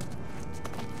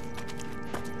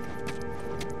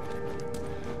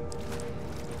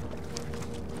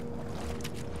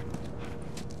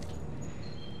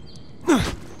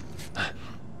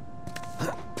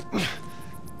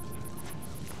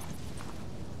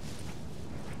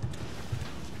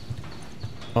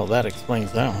 Oh, that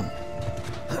explains that one.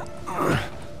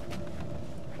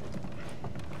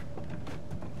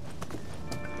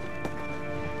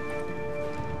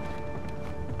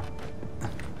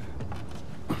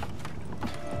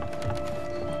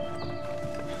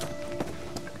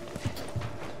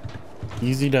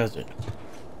 Easy does it.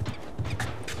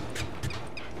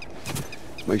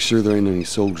 Make sure there ain't any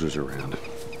soldiers around.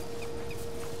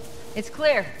 It's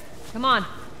clear. Come on.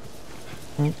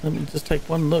 Let me just take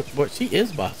one look. Boy, she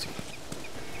is bossy.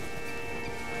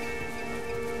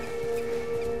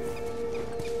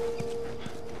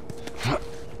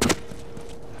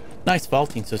 Nice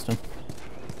vaulting system.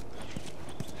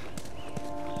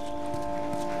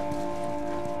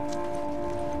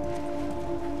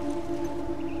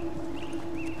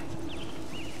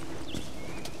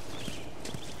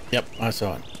 Yep, I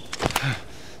saw it.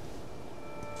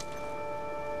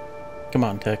 Come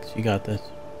on, Tex, you got this.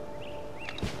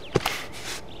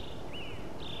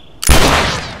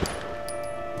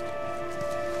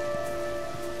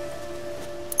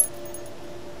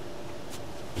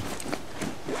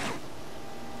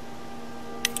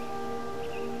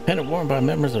 Pennant worn by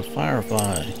members of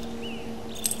Firefly.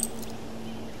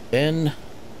 Ben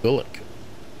Bullock.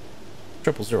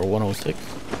 000106.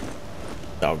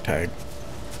 Dog tag.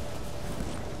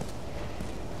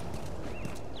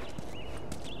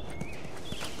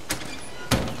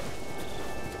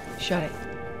 Shut it.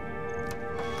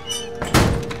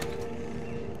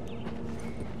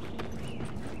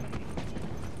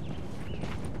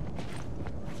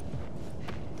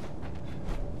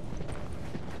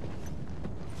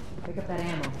 Pick up that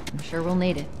ammo. I'm sure we'll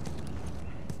need it.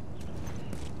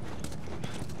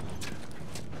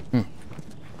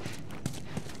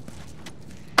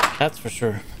 That's for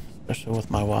sure. Especially with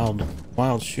my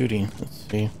wild shooting. Let's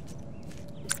see.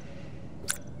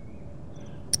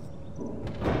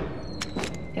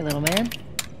 Hey, little man.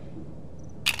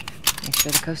 Make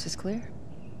sure the coast is clear.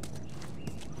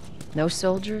 No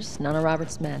soldiers, none of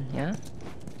Robert's men, yeah?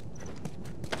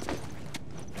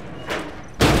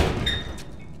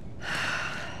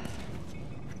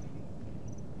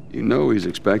 You know he's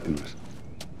expecting us.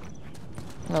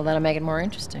 Well, that'll make it more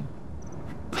interesting.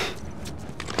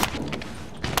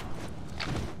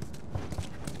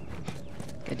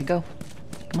 Good to go.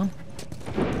 Come on.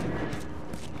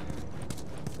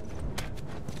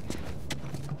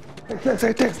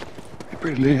 Hey, Tex. Hey,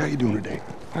 pretty lady, how you doing today?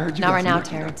 I heard you. Not right now,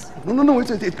 Terrence. No,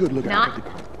 it's good. Look,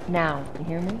 Not now. You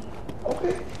hear me?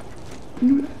 Okay.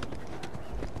 You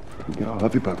get all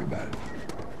huffy puppy about it.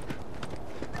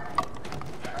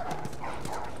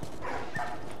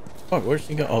 Oh, where'd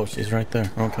she go? Oh, she's right there.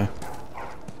 Okay.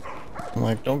 I'm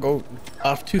like, don't go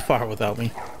off too far without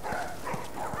me.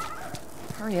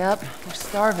 Hurry up. We're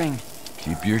starving.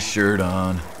 Keep your shirt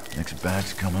on. Next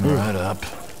batch coming right up.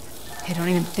 Hey, don't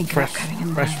even think about cutting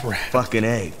him down. Fucking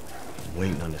A. I'm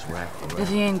waiting on this rack. If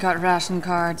you ain't got ration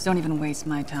cards, don't even waste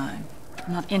my time.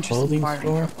 I'm not interested in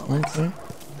bartering for bullets. Okay.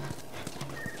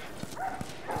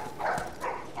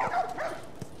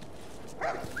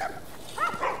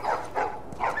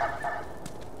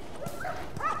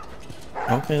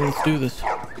 Okay, let's do this.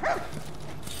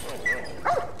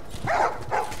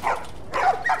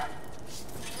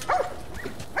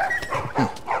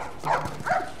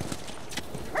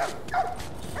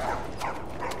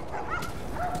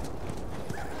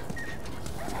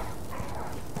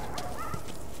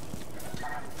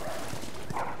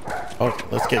 Okay,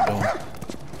 let's get going.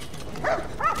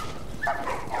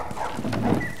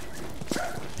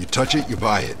 You touch it, you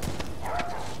buy it.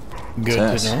 Good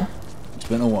Tess, to know. It's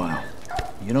been a while.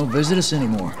 You don't visit us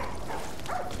anymore.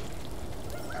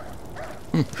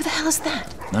 Who the hell is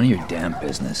that? None of your damn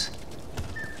business.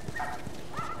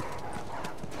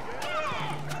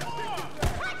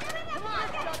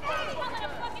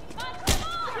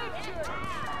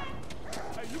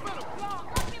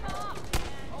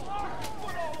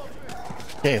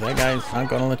 Hey, that guy's not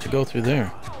gonna let you go through there.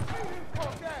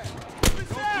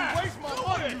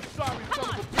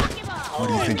 Where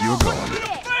do you think you're going?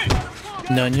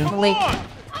 None. Malik,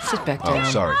 sit back down. Oh,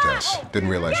 sorry, Tess. Didn't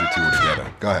realize you two were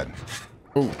together. Go ahead.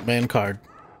 Oh, man card.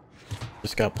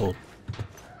 Just got pulled.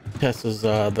 Tess is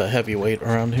the heavyweight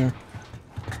around here.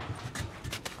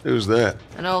 Who's that?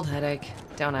 An old headache.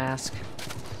 Don't ask.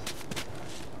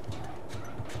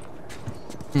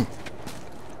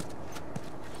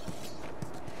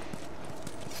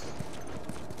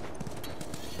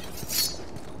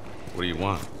 What do you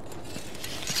want?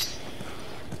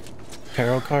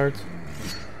 Tarot cards?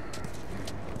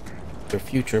 Your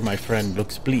future, my friend,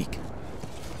 looks bleak.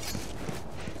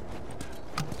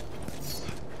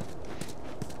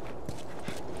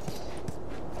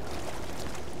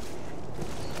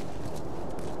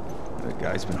 That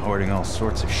guy's been hoarding all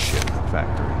sorts of shit in the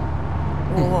factory.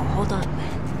 Whoa, hold on.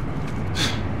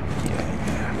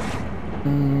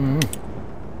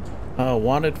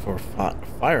 Wanted for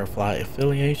Firefly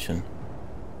affiliation.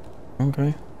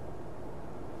 Okay.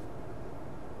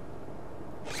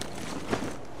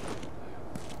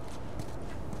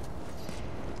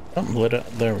 Something lit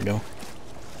up. There we go. I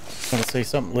was gonna say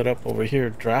something lit up over here.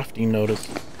 Drafting notice.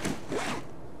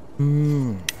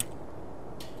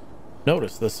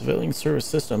 Notice the civilian service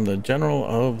system, the general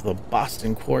of the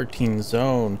Boston quarantine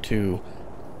zone to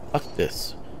fuck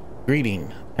this.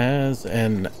 Greeting. As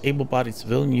an able-bodied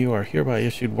civilian, you are hereby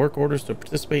issued work orders to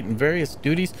participate in various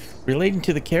duties relating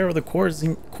to the care of the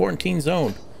quarantine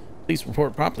zone. Please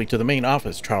report promptly to the main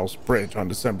office, Charles Bridge, on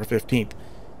December 15th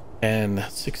and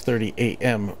 6:30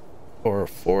 a.m. for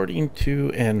forwarding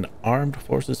to an armed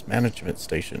forces management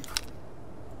station.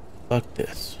 Fuck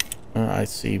this. I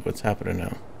see what's happening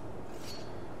now.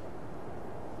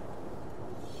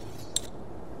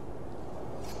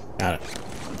 Got it.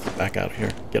 Let's back out of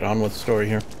here. Get on with the story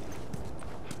here.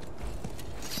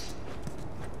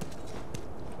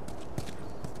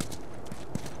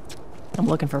 I'm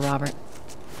looking for Robert.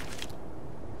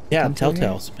 Yeah,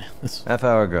 Telltales, man. This half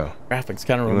hour ago. Graphics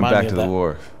kind of He went remind me back of to that. the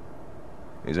wharf.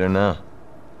 He's there now.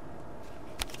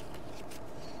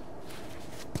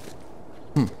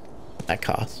 That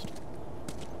cost.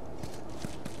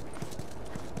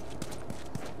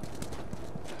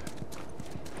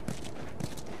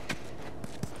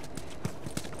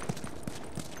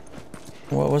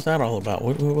 What was that all about?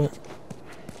 What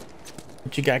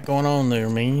you got going on there,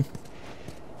 man?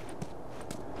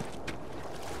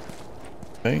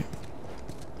 Okay.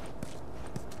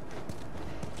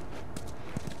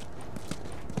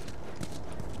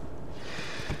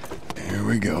 Here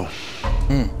we go.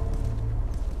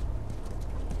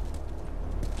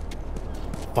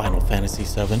 Final Fantasy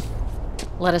VII.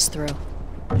 Let us through.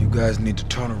 You guys need to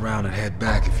turn around and head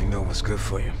back if you know what's good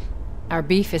for you. Our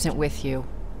beef isn't with you.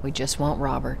 We just want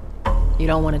Robert. You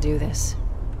don't want to do this.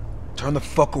 Turn the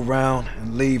fuck around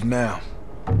and leave now.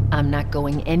 I'm not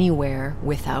going anywhere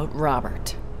without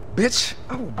Robert. Bitch,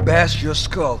 I will bash your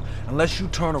skull unless you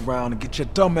turn around and get your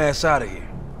dumb ass out of here.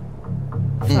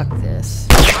 Fuck this.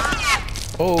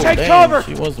 Oh, Take damn, cover!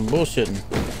 She wasn't bullshitting.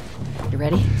 You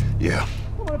ready? Yeah.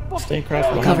 Stay across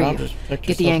I'll behind cover you. objects. Protect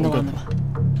Get the yourself angle from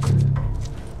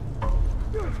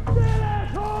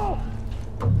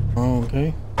on them.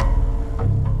 Okay.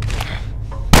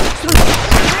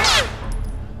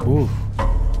 Ooh.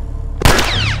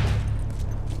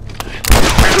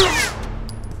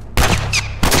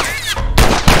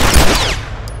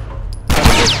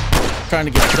 Trying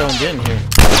to get stoned in here.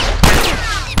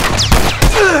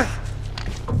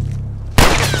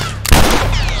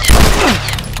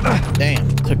 Damn,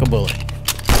 took a bullet.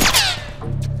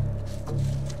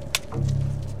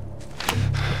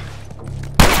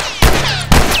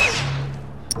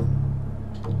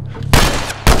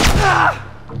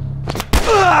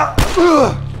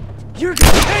 You're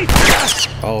gonna hate this!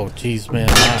 Oh, jeez, man,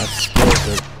 my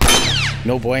skills are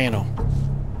no bueno.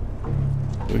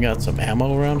 We got some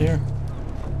ammo around here?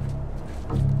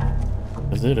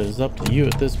 Because it is up to you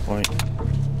at this point.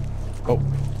 Oh.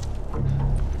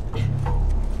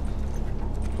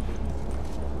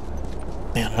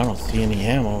 Man, I don't see any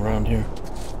ammo around here.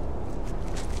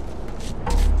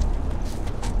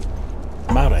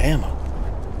 I'm out of ammo.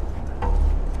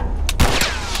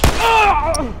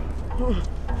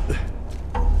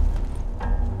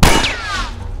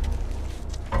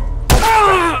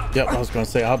 Yep, I was gonna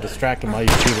say I'll distract him while you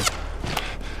shoot him.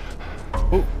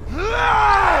 Ooh.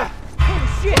 Holy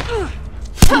shit!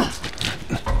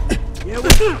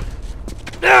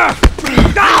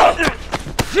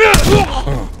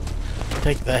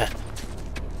 Take that.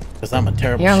 Because I'm a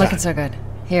terrible You're not shot. looking so good.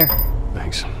 Here.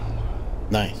 Thanks.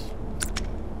 Nice.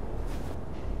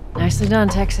 Nicely done,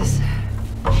 Texas.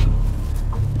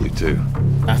 You too.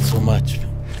 Not so much.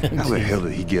 How the hell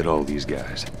did he get all these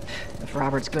guys? If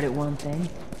Robert's good at one thing,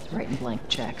 it's writing blank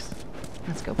checks.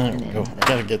 Let's go put There an we end go. to that.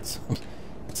 Gotta get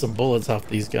some bullets off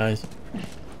these guys.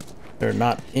 There are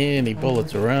not any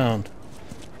bullets around.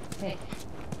 Hey,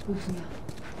 loosen up.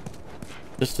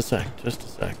 Just a sec. Just a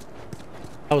sec.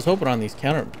 I was hoping on these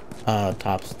counter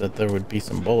tops that there would be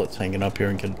some bullets hanging up here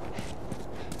and could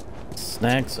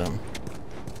snag some.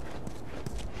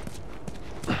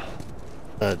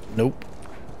 Nope.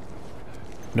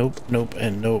 Nope, nope,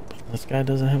 and nope. This guy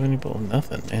doesn't have any bull.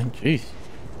 Nothing, man. Jeez.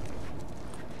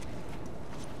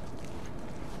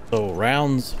 So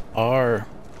rounds are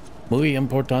muy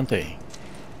importante.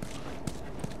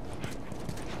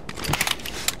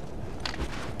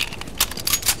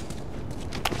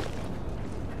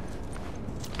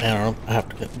 I don't know. I have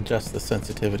to adjust the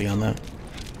sensitivity on that.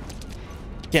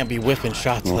 Can't be whiffing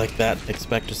shots like that and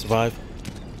expect to survive.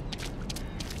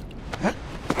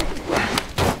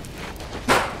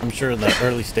 I'm sure in the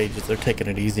early stages they're taking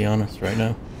it easy on us right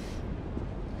now.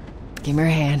 Give me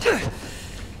your hand.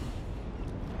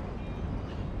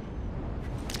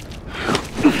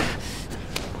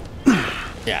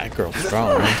 Yeah, that girl's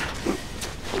strong, man.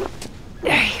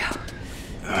 There you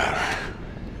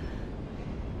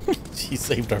go. She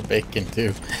saved our bacon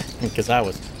too, because I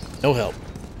was no help.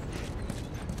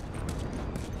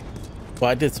 Well,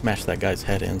 I did smash that guy's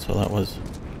head in, so that was,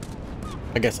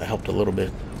 I guess I helped a little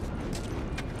bit.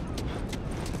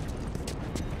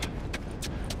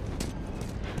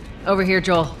 Over here,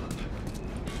 Joel.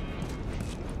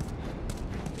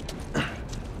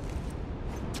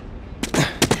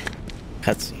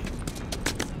 Cutscene.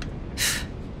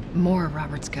 More of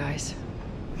Robert's guys.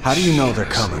 How do you know they're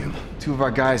coming? 2 of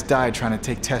our guys died trying to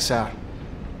take Tess out.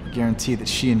 I guarantee that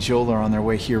she and Joel are on their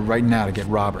way here right now to get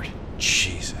Robert.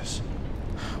 Jesus.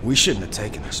 We shouldn't have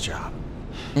taken this job.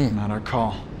 Not our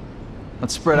call.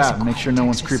 Let's spread out and make sure no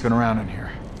one's creeping around in here.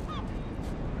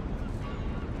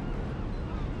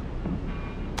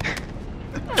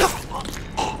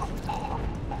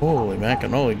 Holy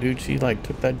macaroni, dude. She like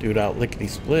took that dude out lickety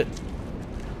split.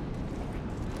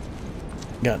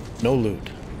 Got no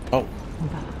loot. Oh.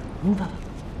 Move up.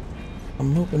 I'm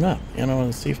moving up. You know,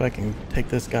 and see if I can take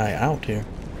this guy out here.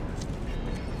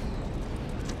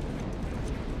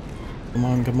 Come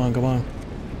on, come on, come on.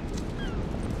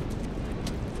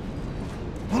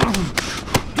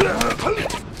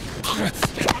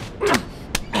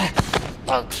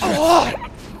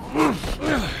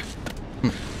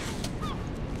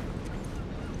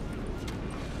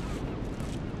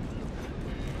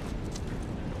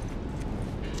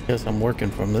 Guess I'm working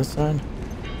from this side.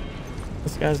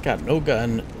 This guy's got no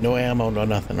gun, no ammo, no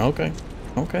nothing. Okay.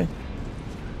 Okay.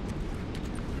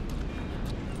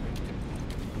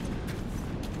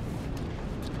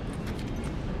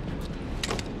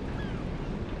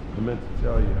 I meant to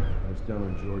tell you, I was down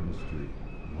on Jordan Street.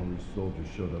 All these soldiers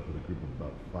showed up with a group of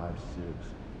about 5 civs,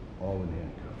 all in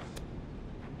handcuffs.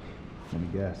 Let me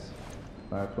guess.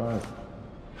 Fireflies?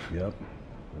 Yep.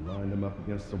 They lined them up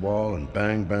against the wall and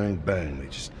bang, bang, bang. They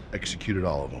just executed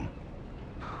all of them.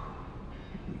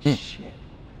 Holy shit.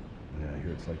 Yeah, I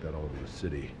hear it's like that all over the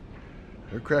city.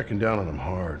 They're cracking down on them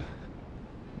hard.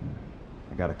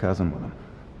 I got a cousin with him.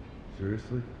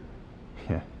 Seriously?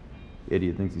 Yeah.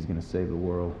 Idiot thinks he's gonna save the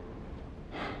world.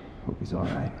 Hope he's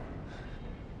alright.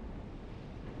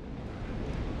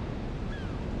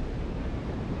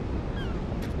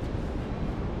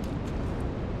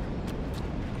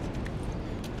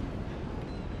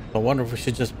 I wonder if we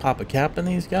should just pop a cap in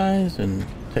these guys and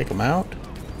take them out.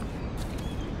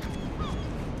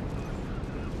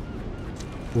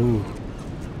 Ooh.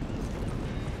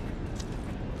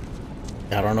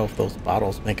 I don't know if those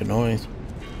bottles make a noise.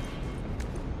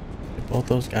 Both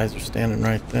those guys are standing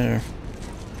right there.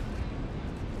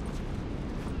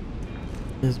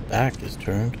 His back is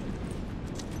turned.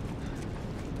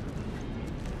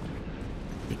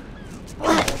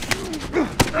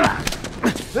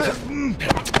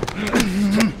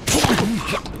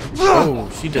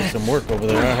 Oh, she did some work over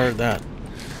there. I heard that.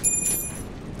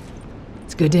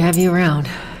 It's good to have you around.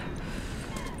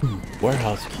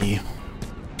 Warehouse key.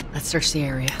 Let's search the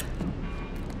area.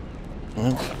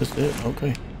 Well, that's just it.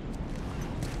 Okay.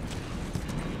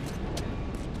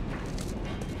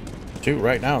 Shoot,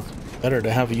 right now it's better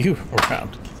to have you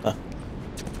around.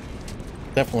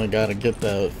 Definitely got to get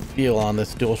the feel on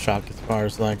this DualShock as far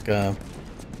as like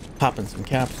popping some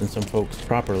caps in some folks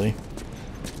properly.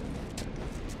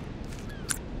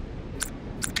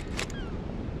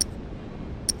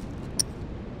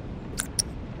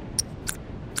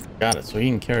 Got it, so you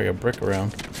can carry a brick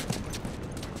around.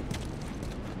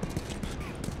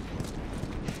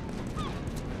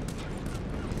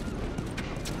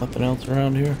 Nothing else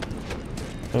around here?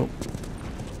 Nope.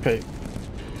 Okay.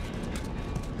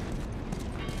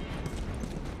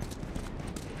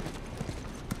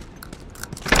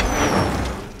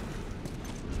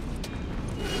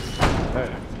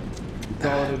 Hey,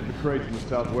 consolidated the crates in the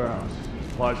south warehouse.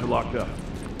 Supplies are locked up.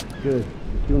 Good.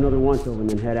 Let's do another once over and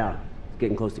then head out. It's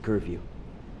getting close to curfew.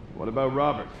 What about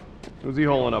Robert? Who's he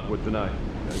holing up with tonight?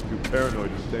 He's too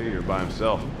paranoid to stay here by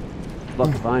himself.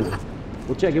 Luck to find him.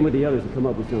 We'll check in with the others and come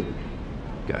up with something.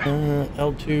 Okay.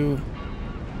 L2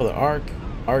 for the arc,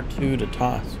 R2 to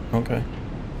toss. Okay.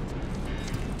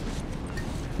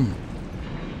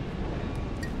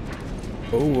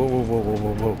 Whoa, whoa, whoa, whoa, whoa,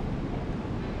 whoa, whoa.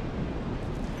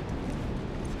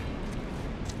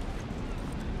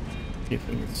 See if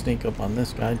we can sneak up on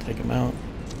this guy and take him out.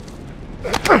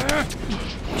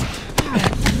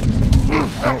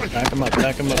 Oh, back him up,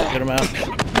 get him out.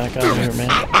 Back out of here, man.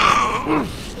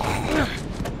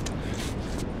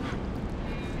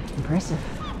 Impressive.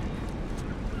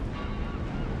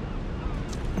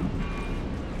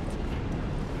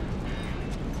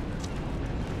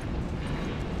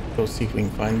 Go see if we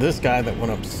can find this guy that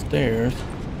went upstairs.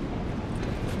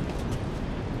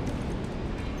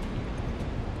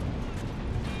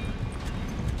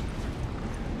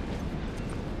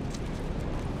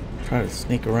 Try to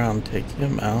sneak around and take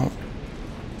him out.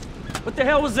 What the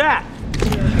hell was that?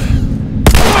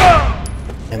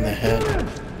 In the head.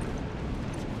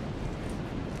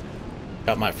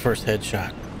 Got my first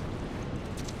headshot.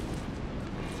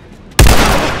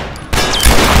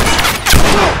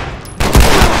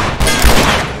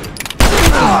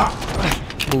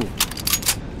 Ooh.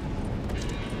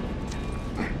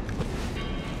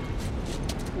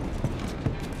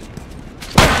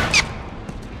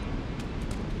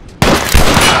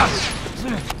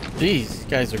 These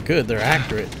guys are good, they're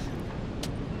accurate.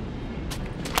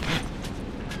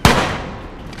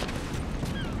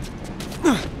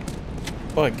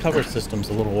 Boy, cover system's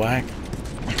a little whack.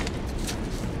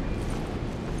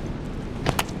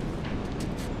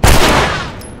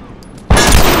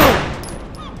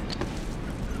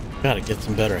 Gotta get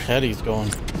some better headies going.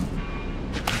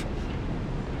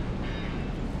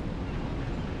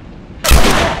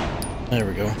 There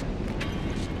we go.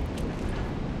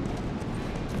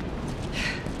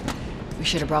 We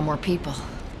should have brought more people.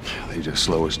 They just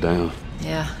slow us down.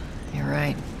 Yeah, you're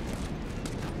right.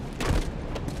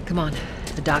 Come on,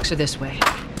 the docks are this way.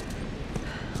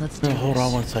 Let's do this. Hold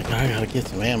on one second, I gotta get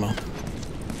some ammo.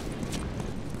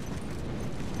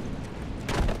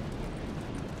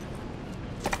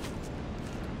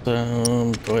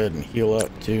 Go ahead and heal up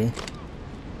too.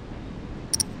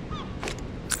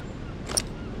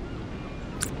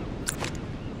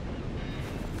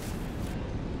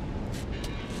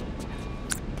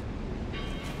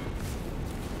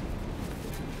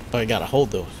 Oh, I gotta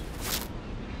hold those.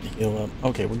 Heal up.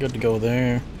 Okay, we're good to go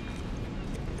there.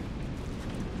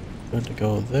 Good to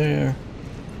go there.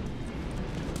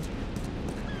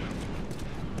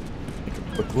 Take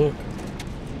a quick look.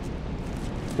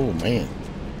 Oh man.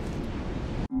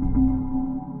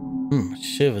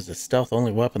 Shiv is a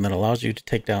stealth-only weapon that allows you to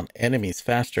take down enemies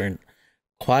faster and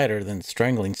quieter than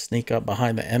strangling. Sneak up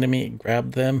behind the enemy,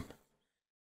 grab them,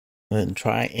 then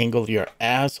triangle your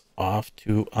ass off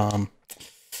to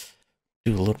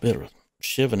do a little bit of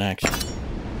Shiv in action.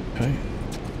 Okay.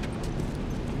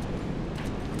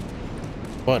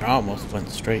 But I almost went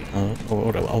straight. I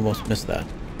almost missed that.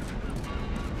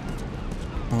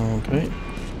 Okay.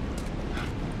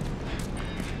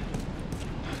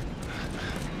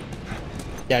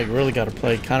 Yeah, you really got to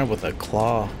play kind of with a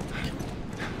claw.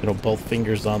 You know, both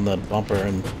fingers on the bumper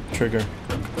and trigger.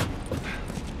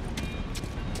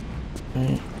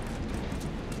 Okay.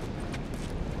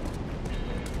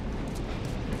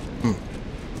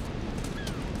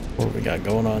 What do we got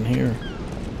going on here?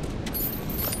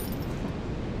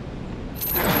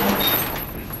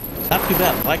 Not too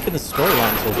bad. Liking the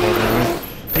storyline so far, man.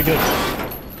 Pretty good.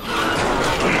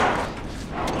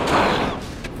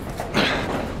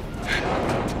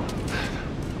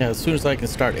 Yeah, as soon as I can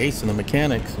start acing the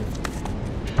mechanics and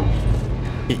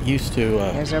get used to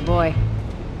There's our boy.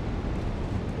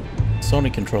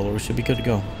 Sony controller, we should be good to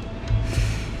go.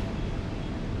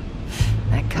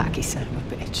 That cocky son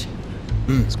of a bitch.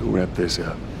 Let's go wrap this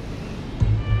up.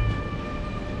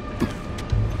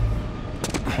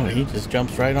 Oh, he just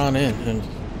jumps right on in and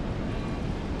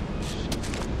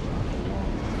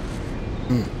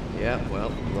Yeah, well,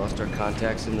 we lost our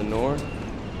contacts in the north,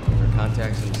 our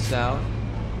contacts in the south.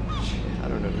 I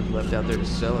don't know who's left out there to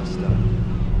sell us stuff.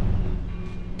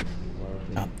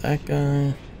 Not that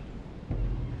guy.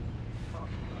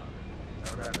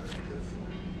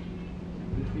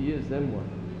 If he is, then what?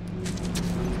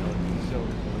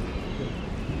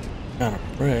 Got a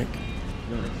brick.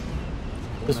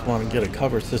 Just want to get a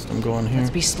cover system going here.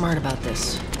 Let's be smart about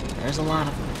this. There's a lot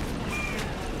of them.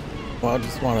 Well, I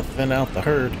just want to thin out the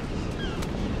herd.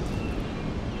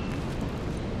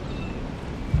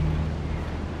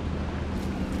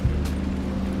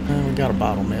 And we got a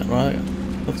bottleneck, right?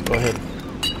 Let's go ahead and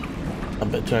I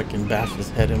bet you I can bash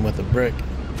his head in with a brick.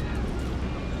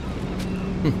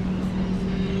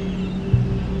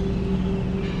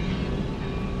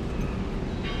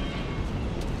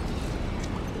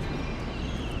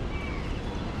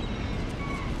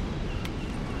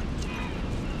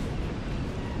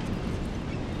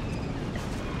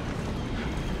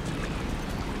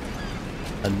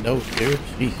 A note here,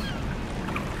 jeez.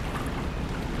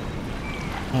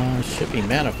 Shipping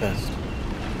manifest.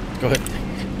 Go ahead.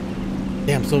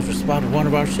 Damn, soldier spotted one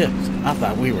of our ships. I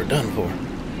thought we were done for.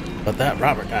 But that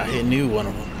Robert guy, he knew one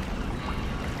of them.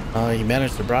 He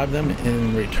managed to bribe them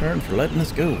in return for letting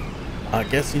us go. I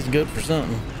guess he's good for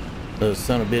something. The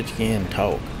son of a bitch can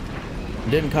talk.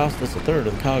 It didn't cost us a third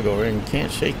of the cargo and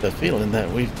can't shake the feeling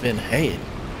that we've been had.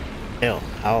 Hell,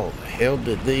 how the hell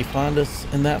did they find us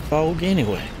in that fog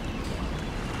anyway?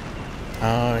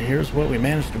 Here's what we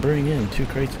managed to bring in. 2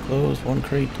 crates of clothes, 1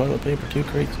 crate toilet paper, 2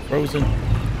 crates of frozen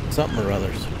something or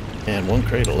others, and 1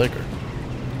 crate of liquor.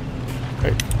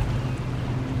 Okay.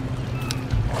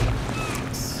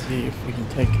 Let's see if we can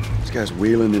take... This guy's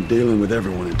wheeling and dealing with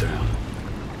everyone in town.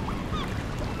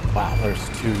 Wow, there's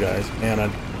 2 guys. Man,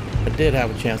 I did have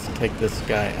a chance to take this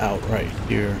guy out right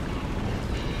here.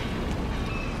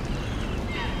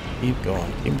 Keep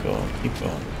going, keep going, keep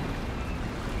going.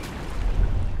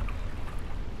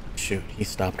 Shoot, he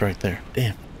stopped right there.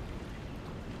 Damn.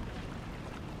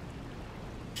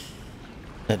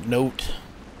 That note.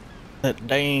 That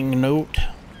dang note.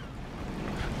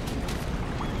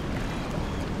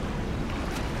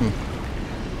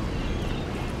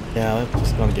 Yeah, that's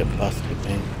just gonna get busted,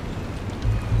 man.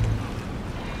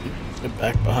 Get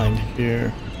back behind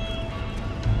here.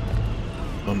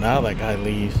 Well, now that guy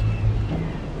leaves.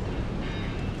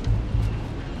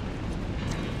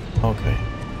 Okay.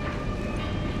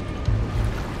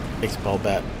 Baseball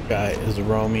bat guy is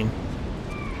roaming.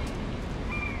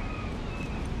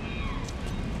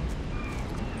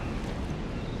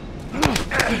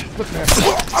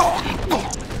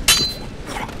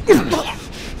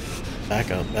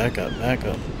 Back up, back up, back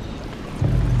up.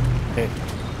 Okay.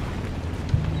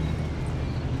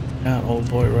 Got old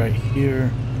boy right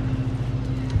here.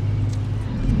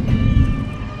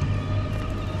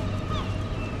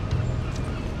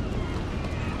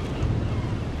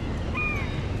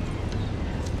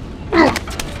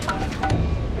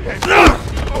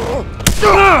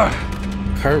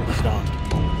 Curb stomp.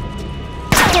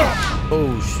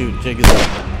 Oh shoot, Jig is up.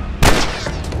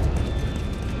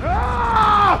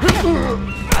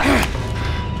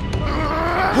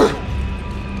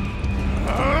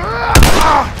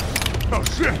 Oh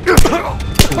shit!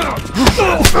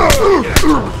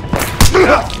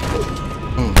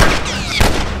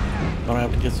 Gonna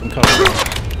have to get some cover.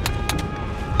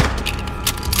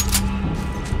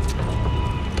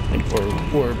 I think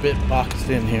we're a bit boxed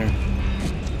in here.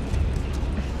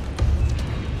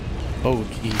 Oh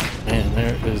geez, man,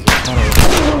 there is a ton of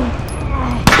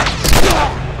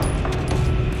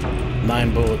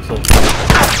 9 bullets left.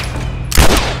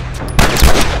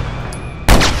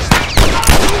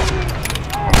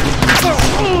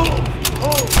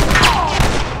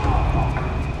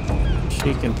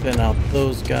 She can pin out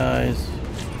those guys.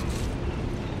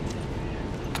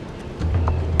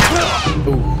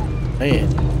 Ooh, man.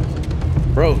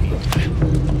 Bro.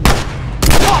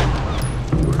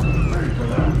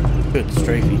 Good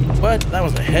strafing. What? That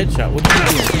was a headshot. What are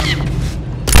you doing?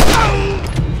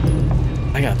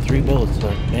 I got 3 bullets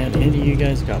left, man. Any of you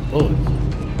guys got bullets?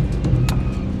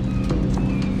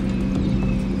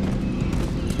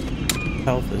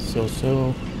 Health is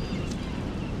so.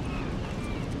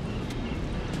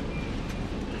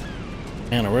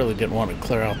 Man, I really didn't want to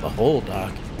clear out the whole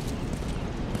dock.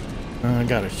 I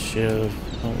got a shiv.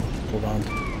 Oh, hold on.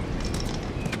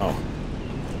 Oh.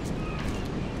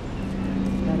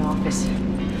 That office.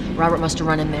 Robert must have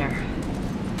run in there.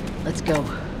 Let's go.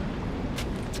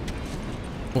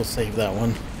 We'll save that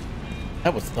one.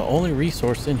 That was the only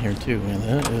resource in here too, man.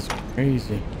 That is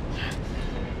crazy.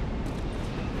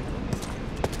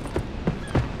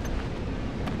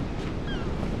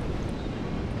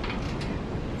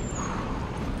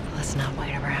 Let's not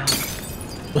wait around.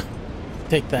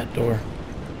 Take that door.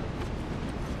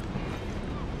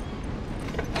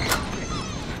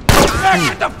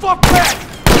 Get the fuck back!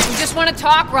 We just want to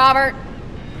talk, Robert.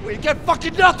 We got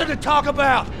fucking nothing to talk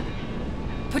about!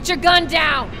 Put your gun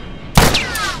down!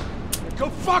 Go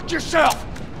fuck yourself!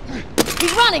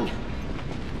 He's running!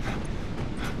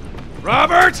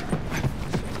 Robert!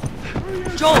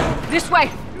 Joel, this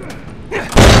way!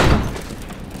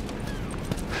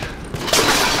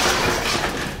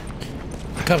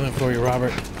 Coming for you,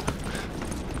 Robert.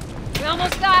 We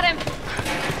almost got him!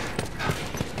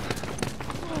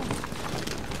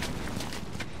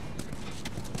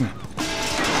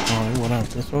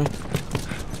 This way.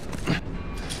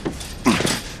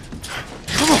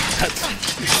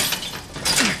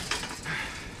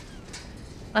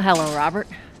 Well, hello, Robert.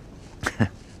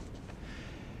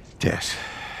 Tess.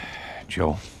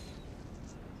 Joel.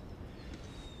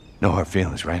 No hard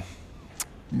feelings, right?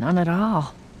 None at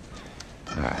all.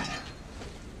 All right.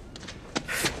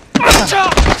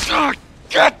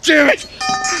 God damn it!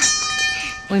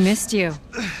 We missed you.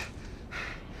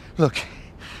 Look,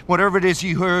 whatever it is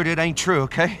you heard, it ain't true,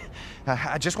 okay?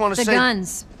 I just want to say... The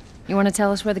guns. You want to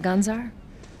tell us where the guns are?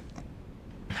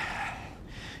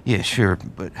 Yeah, sure,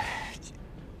 but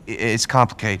it's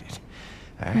complicated.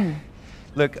 All right?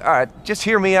 Look, all right, just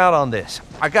hear me out on this.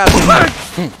 I got...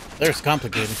 There's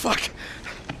complicated. Fuck.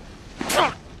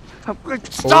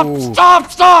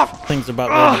 Stop! Things about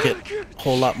ready to get a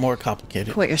whole lot more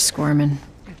complicated. Quit your squirming.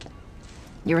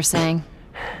 You were saying?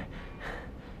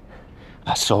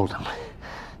 I sold him.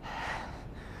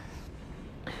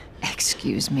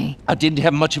 Excuse me. I didn't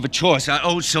have much of a choice. I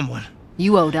owed someone.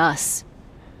 You owed us.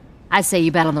 I'd say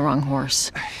you bet on the wrong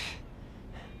horse.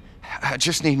 I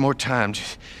just need more time.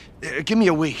 Just give me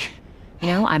a week. You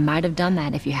know, I might have done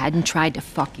that if you hadn't tried to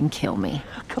fucking kill me.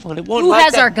 Come on, it won't Who like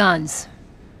has that. our guns?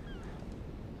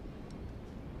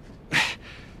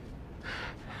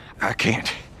 I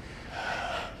can't.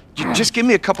 Just give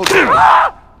me a couple...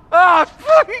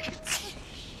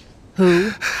 Who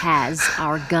has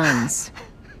our guns?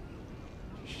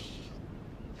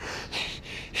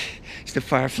 It's the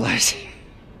Fireflies.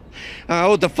 I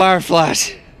owed the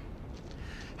Fireflies.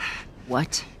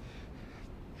 What?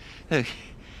 Look,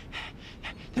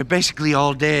 they're basically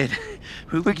all dead.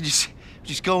 We could just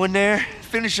go in there,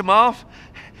 finish them off.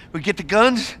 We get the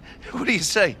guns. What do you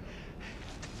say?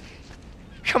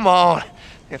 Come on.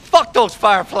 Yeah, fuck those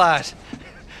Fireflies.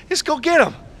 Just go get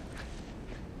them.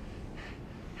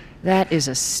 That is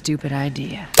a stupid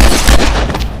idea.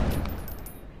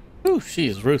 Ooh, she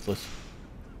is ruthless.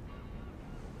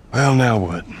 Well, now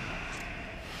what?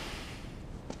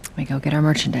 We go get our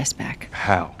merchandise back.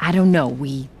 How? I don't know.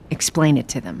 We explain it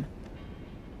to them.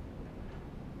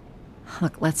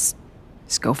 Look, let's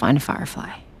just go find a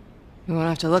Firefly. We won't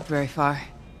have to look very far.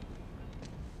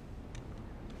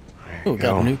 Ooh,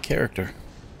 got a new character.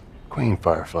 Queen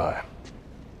Firefly.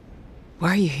 Why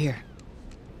are you here?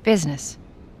 Business.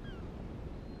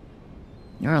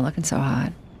 You aren't looking so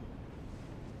hot.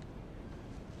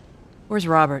 Where's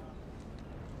Robert?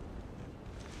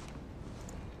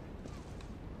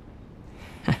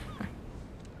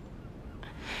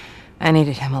 I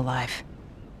needed him alive.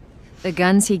 The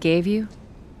guns he gave you,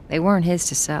 they weren't his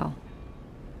to sell.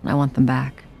 I want them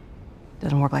back.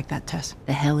 Doesn't work like that, Tess.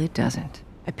 The hell it doesn't.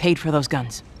 I paid for those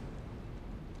guns.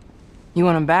 You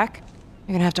want them back?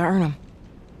 You're gonna have to earn them.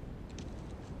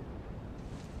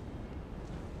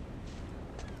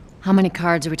 How many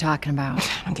cards are we talking about?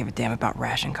 I don't give a damn about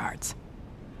ration cards.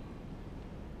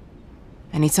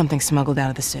 I need something smuggled out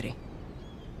of the city.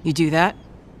 You do that,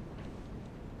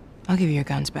 I'll give you your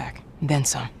guns back, and then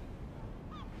some.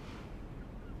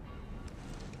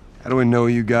 How do we know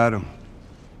you got them?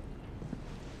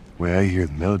 Well, I hear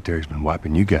the military's been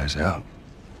wiping you guys out.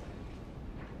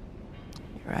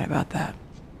 You're right about that.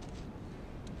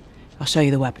 I'll show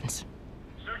you the weapons.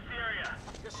 Search the area.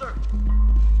 Yes, sir.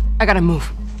 I gotta move.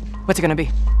 What's it gonna be?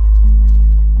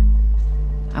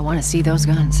 I want to see those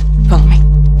guns. Follow me.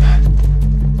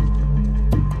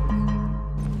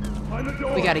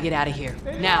 We gotta get out of here.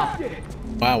 Now.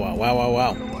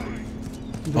 Wow.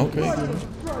 Okay. We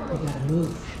gotta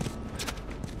move.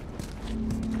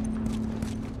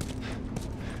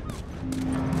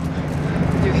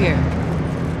 Through here.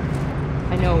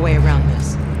 I know a way around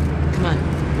this. Come on.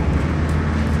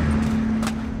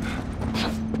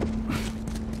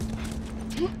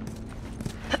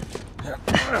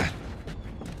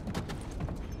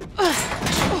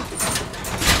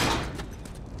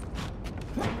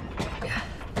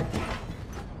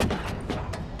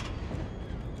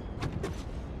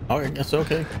 Oh, I guess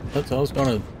okay. I was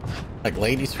gonna, like,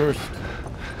 ladies first.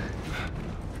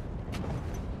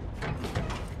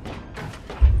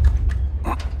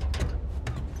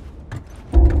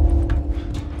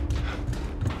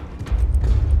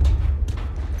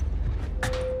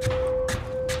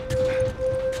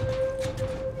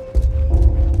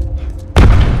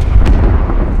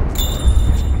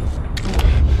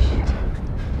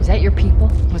 Is that your people?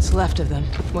 What's left of them?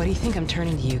 Why do you think I'm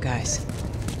turning to you guys?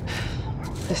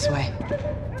 This way.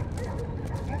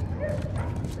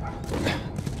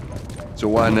 So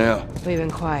why now? We've been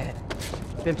quiet.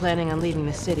 Been planning on leaving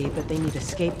the city, but they need a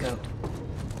scapegoat.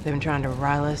 They've been trying to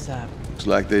rile us up. Looks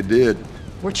like they did.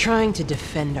 We're trying to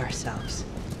defend ourselves.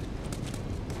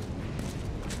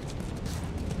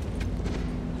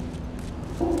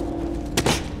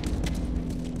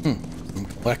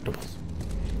 collectibles.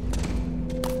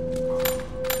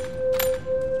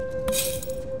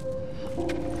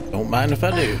 Don't mind if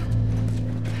I do.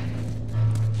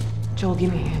 Joel,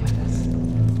 give me a hand with this.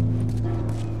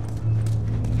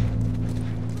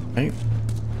 Right.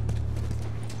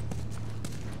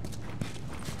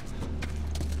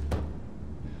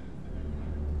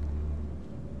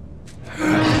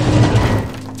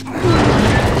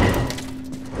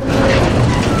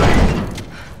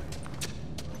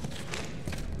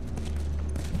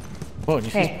 Oh, and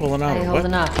she's pulling out how a you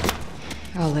holding weapon. up?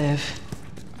 I'll live.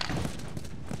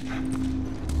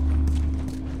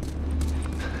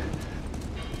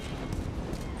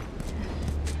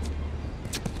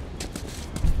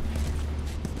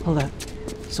 Hold up.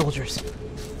 Soldiers.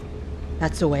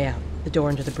 That's the way out. The door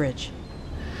under the bridge.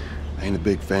 I ain't a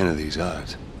big fan of these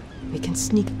odds. We can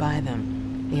sneak by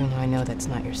them, even though I know that's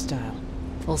not your style.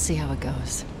 We'll see how it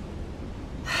goes.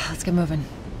 Let's get moving.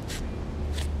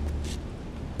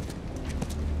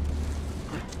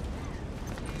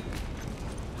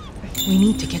 We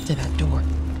need to get to that door.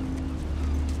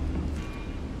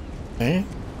 Okay.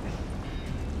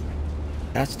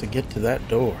 Has to get to that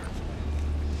door.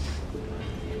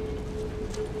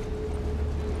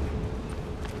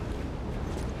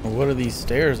 Well, what are these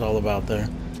stairs all about there?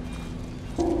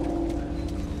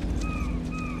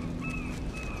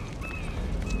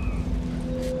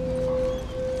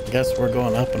 I guess we're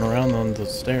going up and around on the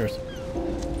stairs.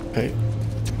 Okay.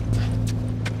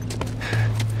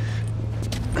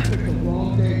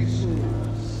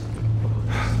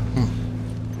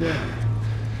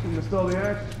 You missed all the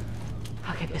action?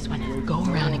 I'll get this one. Go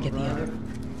around and get the other.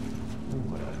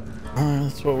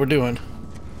 That's what we're doing.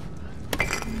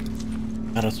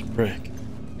 Got us a brick.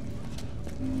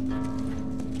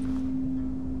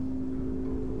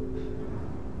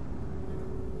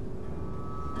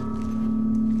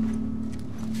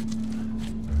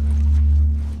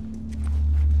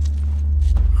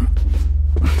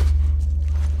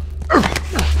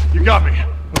 You got me.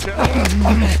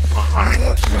 Okay.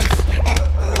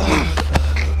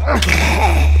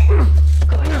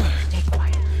 Stay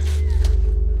quiet.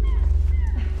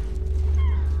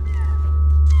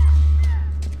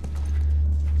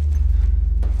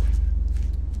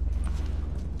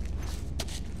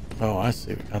 Oh, I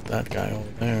see. We got that guy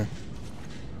over there.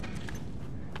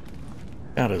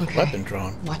 Got his weapon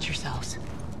drawn. Watch yourselves.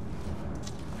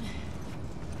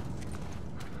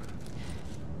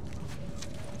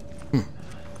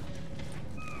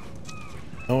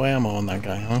 No ammo on that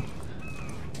guy, huh?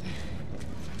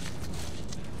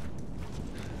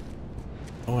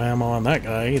 No ammo on that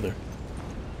guy either.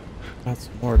 Got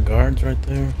some more guards right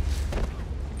there.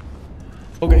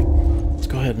 Okay, let's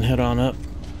go ahead and head on up.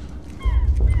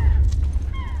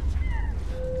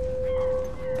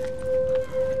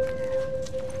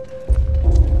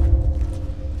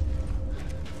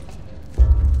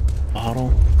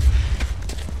 Bottle.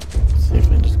 Let's see if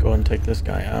we can just go ahead and take this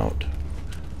guy out.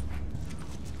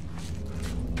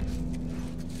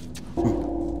 I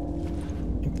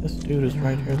think this dude is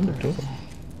right here at the door.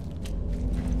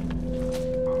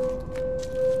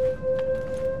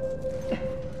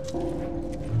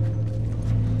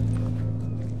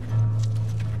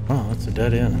 Oh, that's a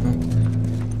dead end, huh?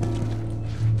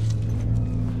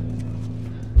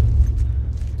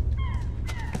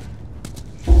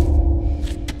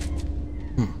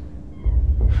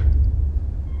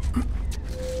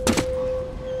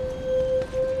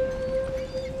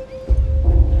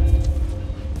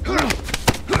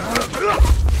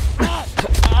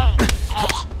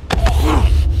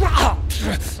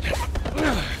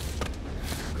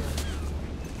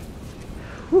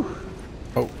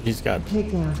 Oh, he's got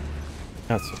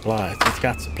supplies. He's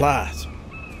got supplies.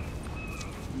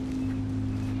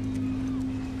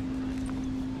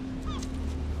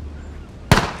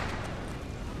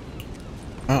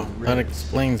 Oh, that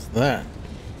explains that.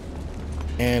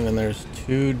 And then there's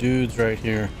two dudes right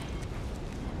here.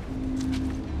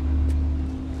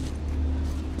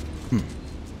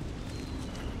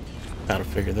 Gotta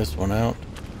figure this one out.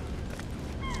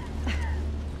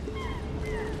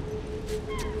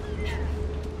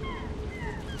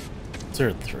 Is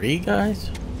there three guys?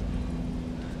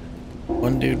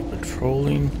 One dude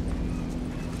patrolling.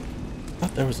 I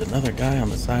thought there was another guy on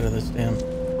the side of this damn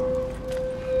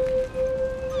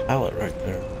pallet right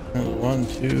there. There's 1,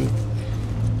 2,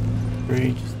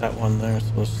 3. Just that one there,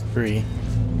 so it's 3.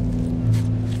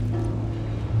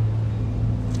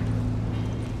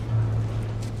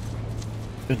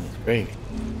 Goodness gravy.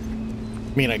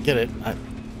 I mean, I get it. I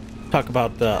talk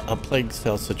about a plague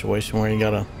cell situation where you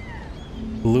gotta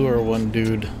lure one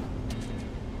dude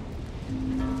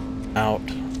out.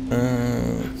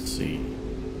 Let's see.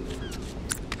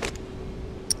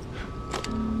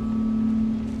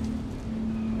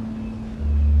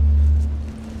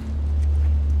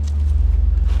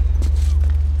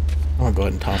 I'll go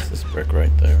ahead and toss this brick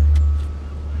right there.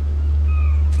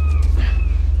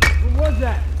 What was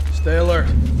that? Stay alert.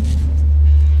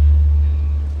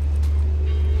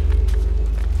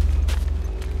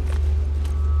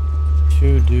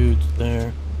 Two dudes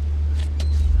there.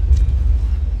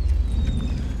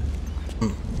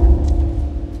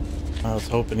 I was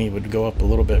hoping he would go up a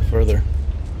little bit further.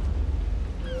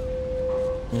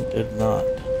 He did not.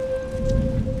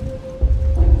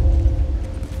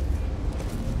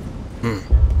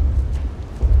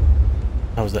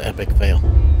 That was an epic fail.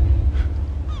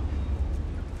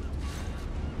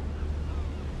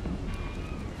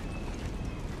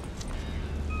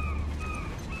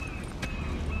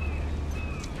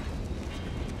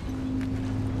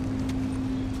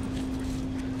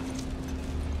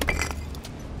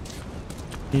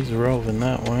 He's roving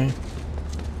that way.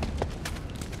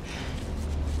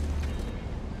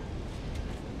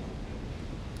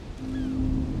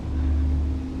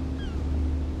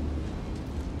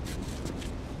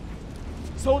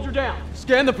 Soldier down.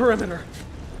 Scan the perimeter.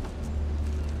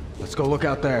 Let's go look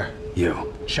out there.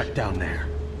 You. Check down there.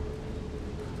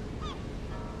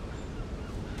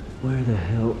 Where the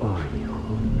hell are you?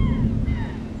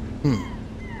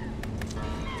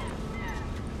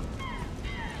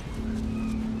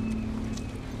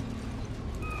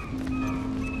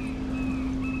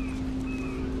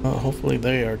 Well, hopefully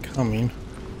they are coming.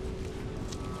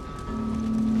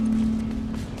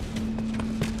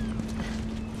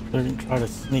 They're gonna try to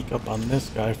sneak up on this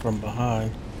guy from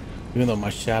behind, even though my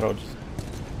shadow just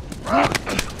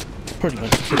pretty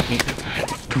much took me,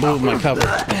 moved my cover.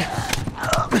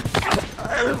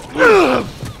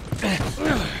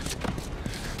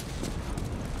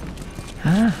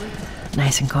 Ah,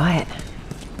 nice and quiet.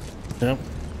 Yep,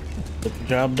 get the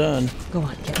job done. Go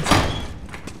on, get inside.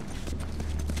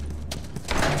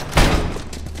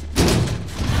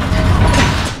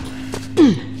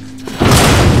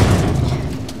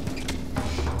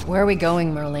 Where are we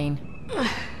going, Marlene?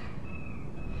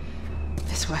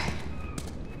 This way.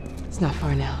 It's not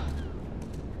far now.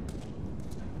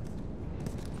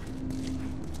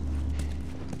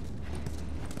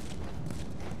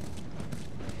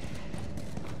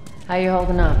 How you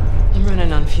holding up? I'm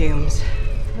running on fumes,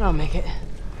 but I'll make it.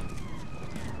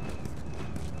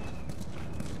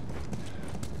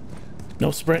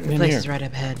 No sprinting The in place here. is right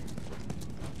up ahead.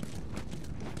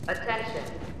 Attention.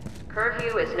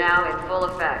 Curfew is now in full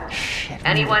effect.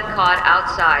 Anyone caught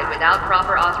outside without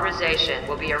proper authorization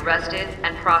will be arrested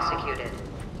and prosecuted.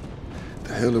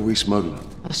 The hell are we smuggling?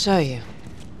 I'll show you.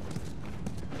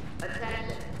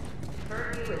 Attention.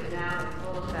 Curfew is now in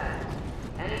full effect.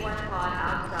 Anyone caught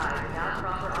outside without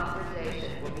proper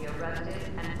authorization will be arrested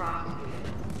and prosecuted.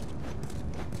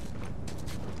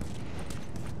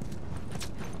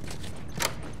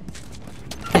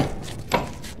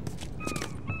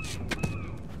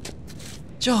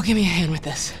 Joel, give me a hand with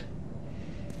this.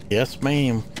 Yes,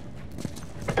 ma'am.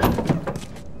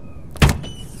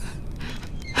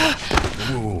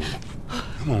 Whoa.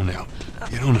 Come on now.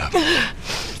 Get on up.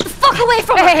 The fuck away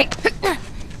from her!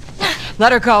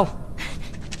 Let her go.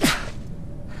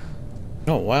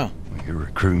 Oh, wow. Well, you're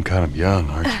recruiting kind of young,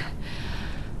 aren't you?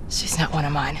 She's not one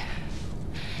of mine.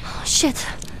 Oh, shit.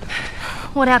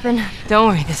 What happened? Don't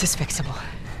worry, this is fixable.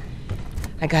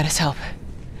 I got his help.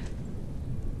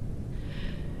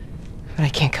 But I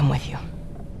can't come with you.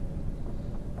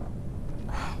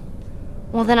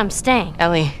 Well, then I'm staying.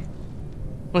 Ellie,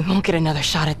 we won't get another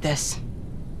shot at this.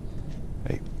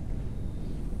 Hey,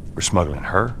 we're smuggling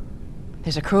her?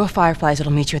 There's a crew of Fireflies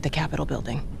that'll meet you at the Capitol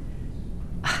building.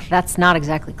 That's not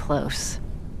exactly close.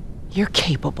 You're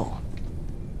capable.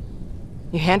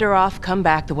 You hand her off, come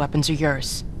back, the weapons are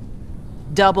yours.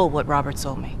 Double what Robert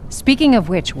sold me. Speaking of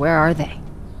which, where are they?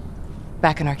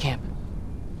 Back in our camp.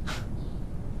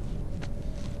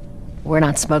 We're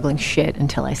not smuggling shit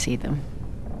until I see them.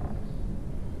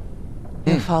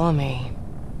 You follow me.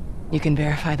 You can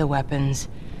verify the weapons.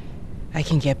 I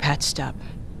can get patched up.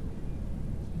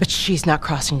 But she's not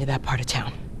crossing to that part of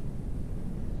town.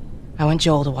 I want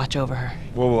Joel to watch over her.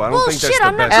 Whoa, I don't think that's shit, the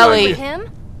I'm not best Ellie. idea.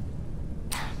 Him?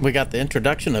 We got the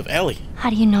introduction of Ellie.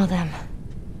 How do you know them?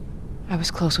 I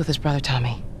was close with his brother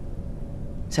Tommy.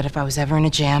 Said if I was ever in a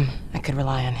jam, I could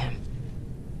rely on him.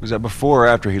 Was that before or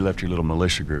after he left your little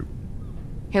militia group?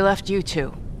 He left you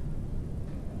too.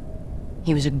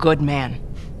 He was a good man.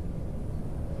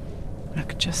 I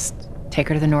could just take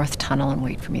her to the North Tunnel and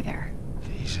wait for me there.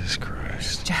 Jesus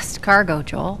Christ. Just cargo,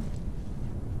 Joel.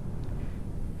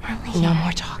 Marlene. No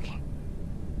more talking.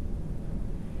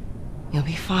 You'll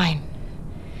be fine.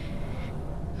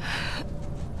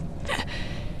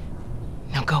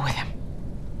 Now go with him.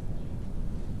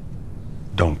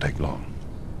 Don't take long.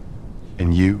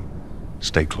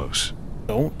 Stay close.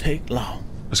 Don't take long.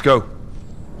 Let's go.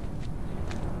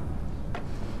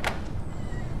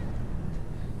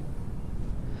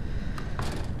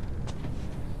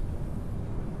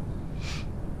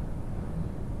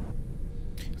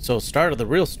 So start of the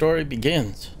real story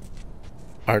begins.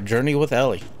 Our journey with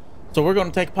Ellie. So we're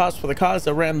going to take a pause for the cause.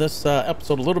 I ran this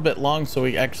episode a little bit long, so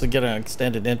we actually get an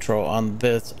extended intro on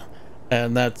this.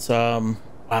 And that's,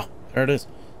 wow, there it is.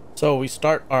 So we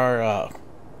start our,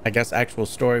 I guess, actual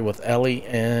story with Ellie,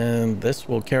 and this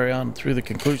will carry on through the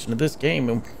conclusion of this game,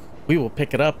 and we will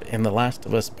pick it up in The Last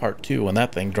of Us Part 2 when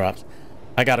that thing drops.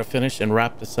 I got to finish and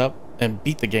wrap this up and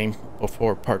beat the game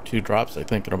before Part 2 drops, I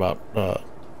think in about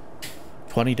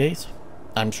 20 days.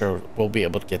 I'm sure we'll be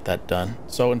able to get that done.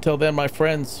 So until then, my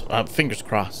friends, fingers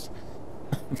crossed.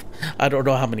 I don't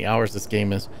know how many hours this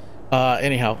game is.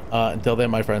 Anyhow, until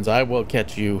then, my friends, I will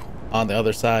catch you on the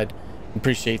other side.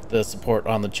 Appreciate the support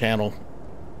on the channel.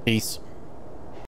 Peace.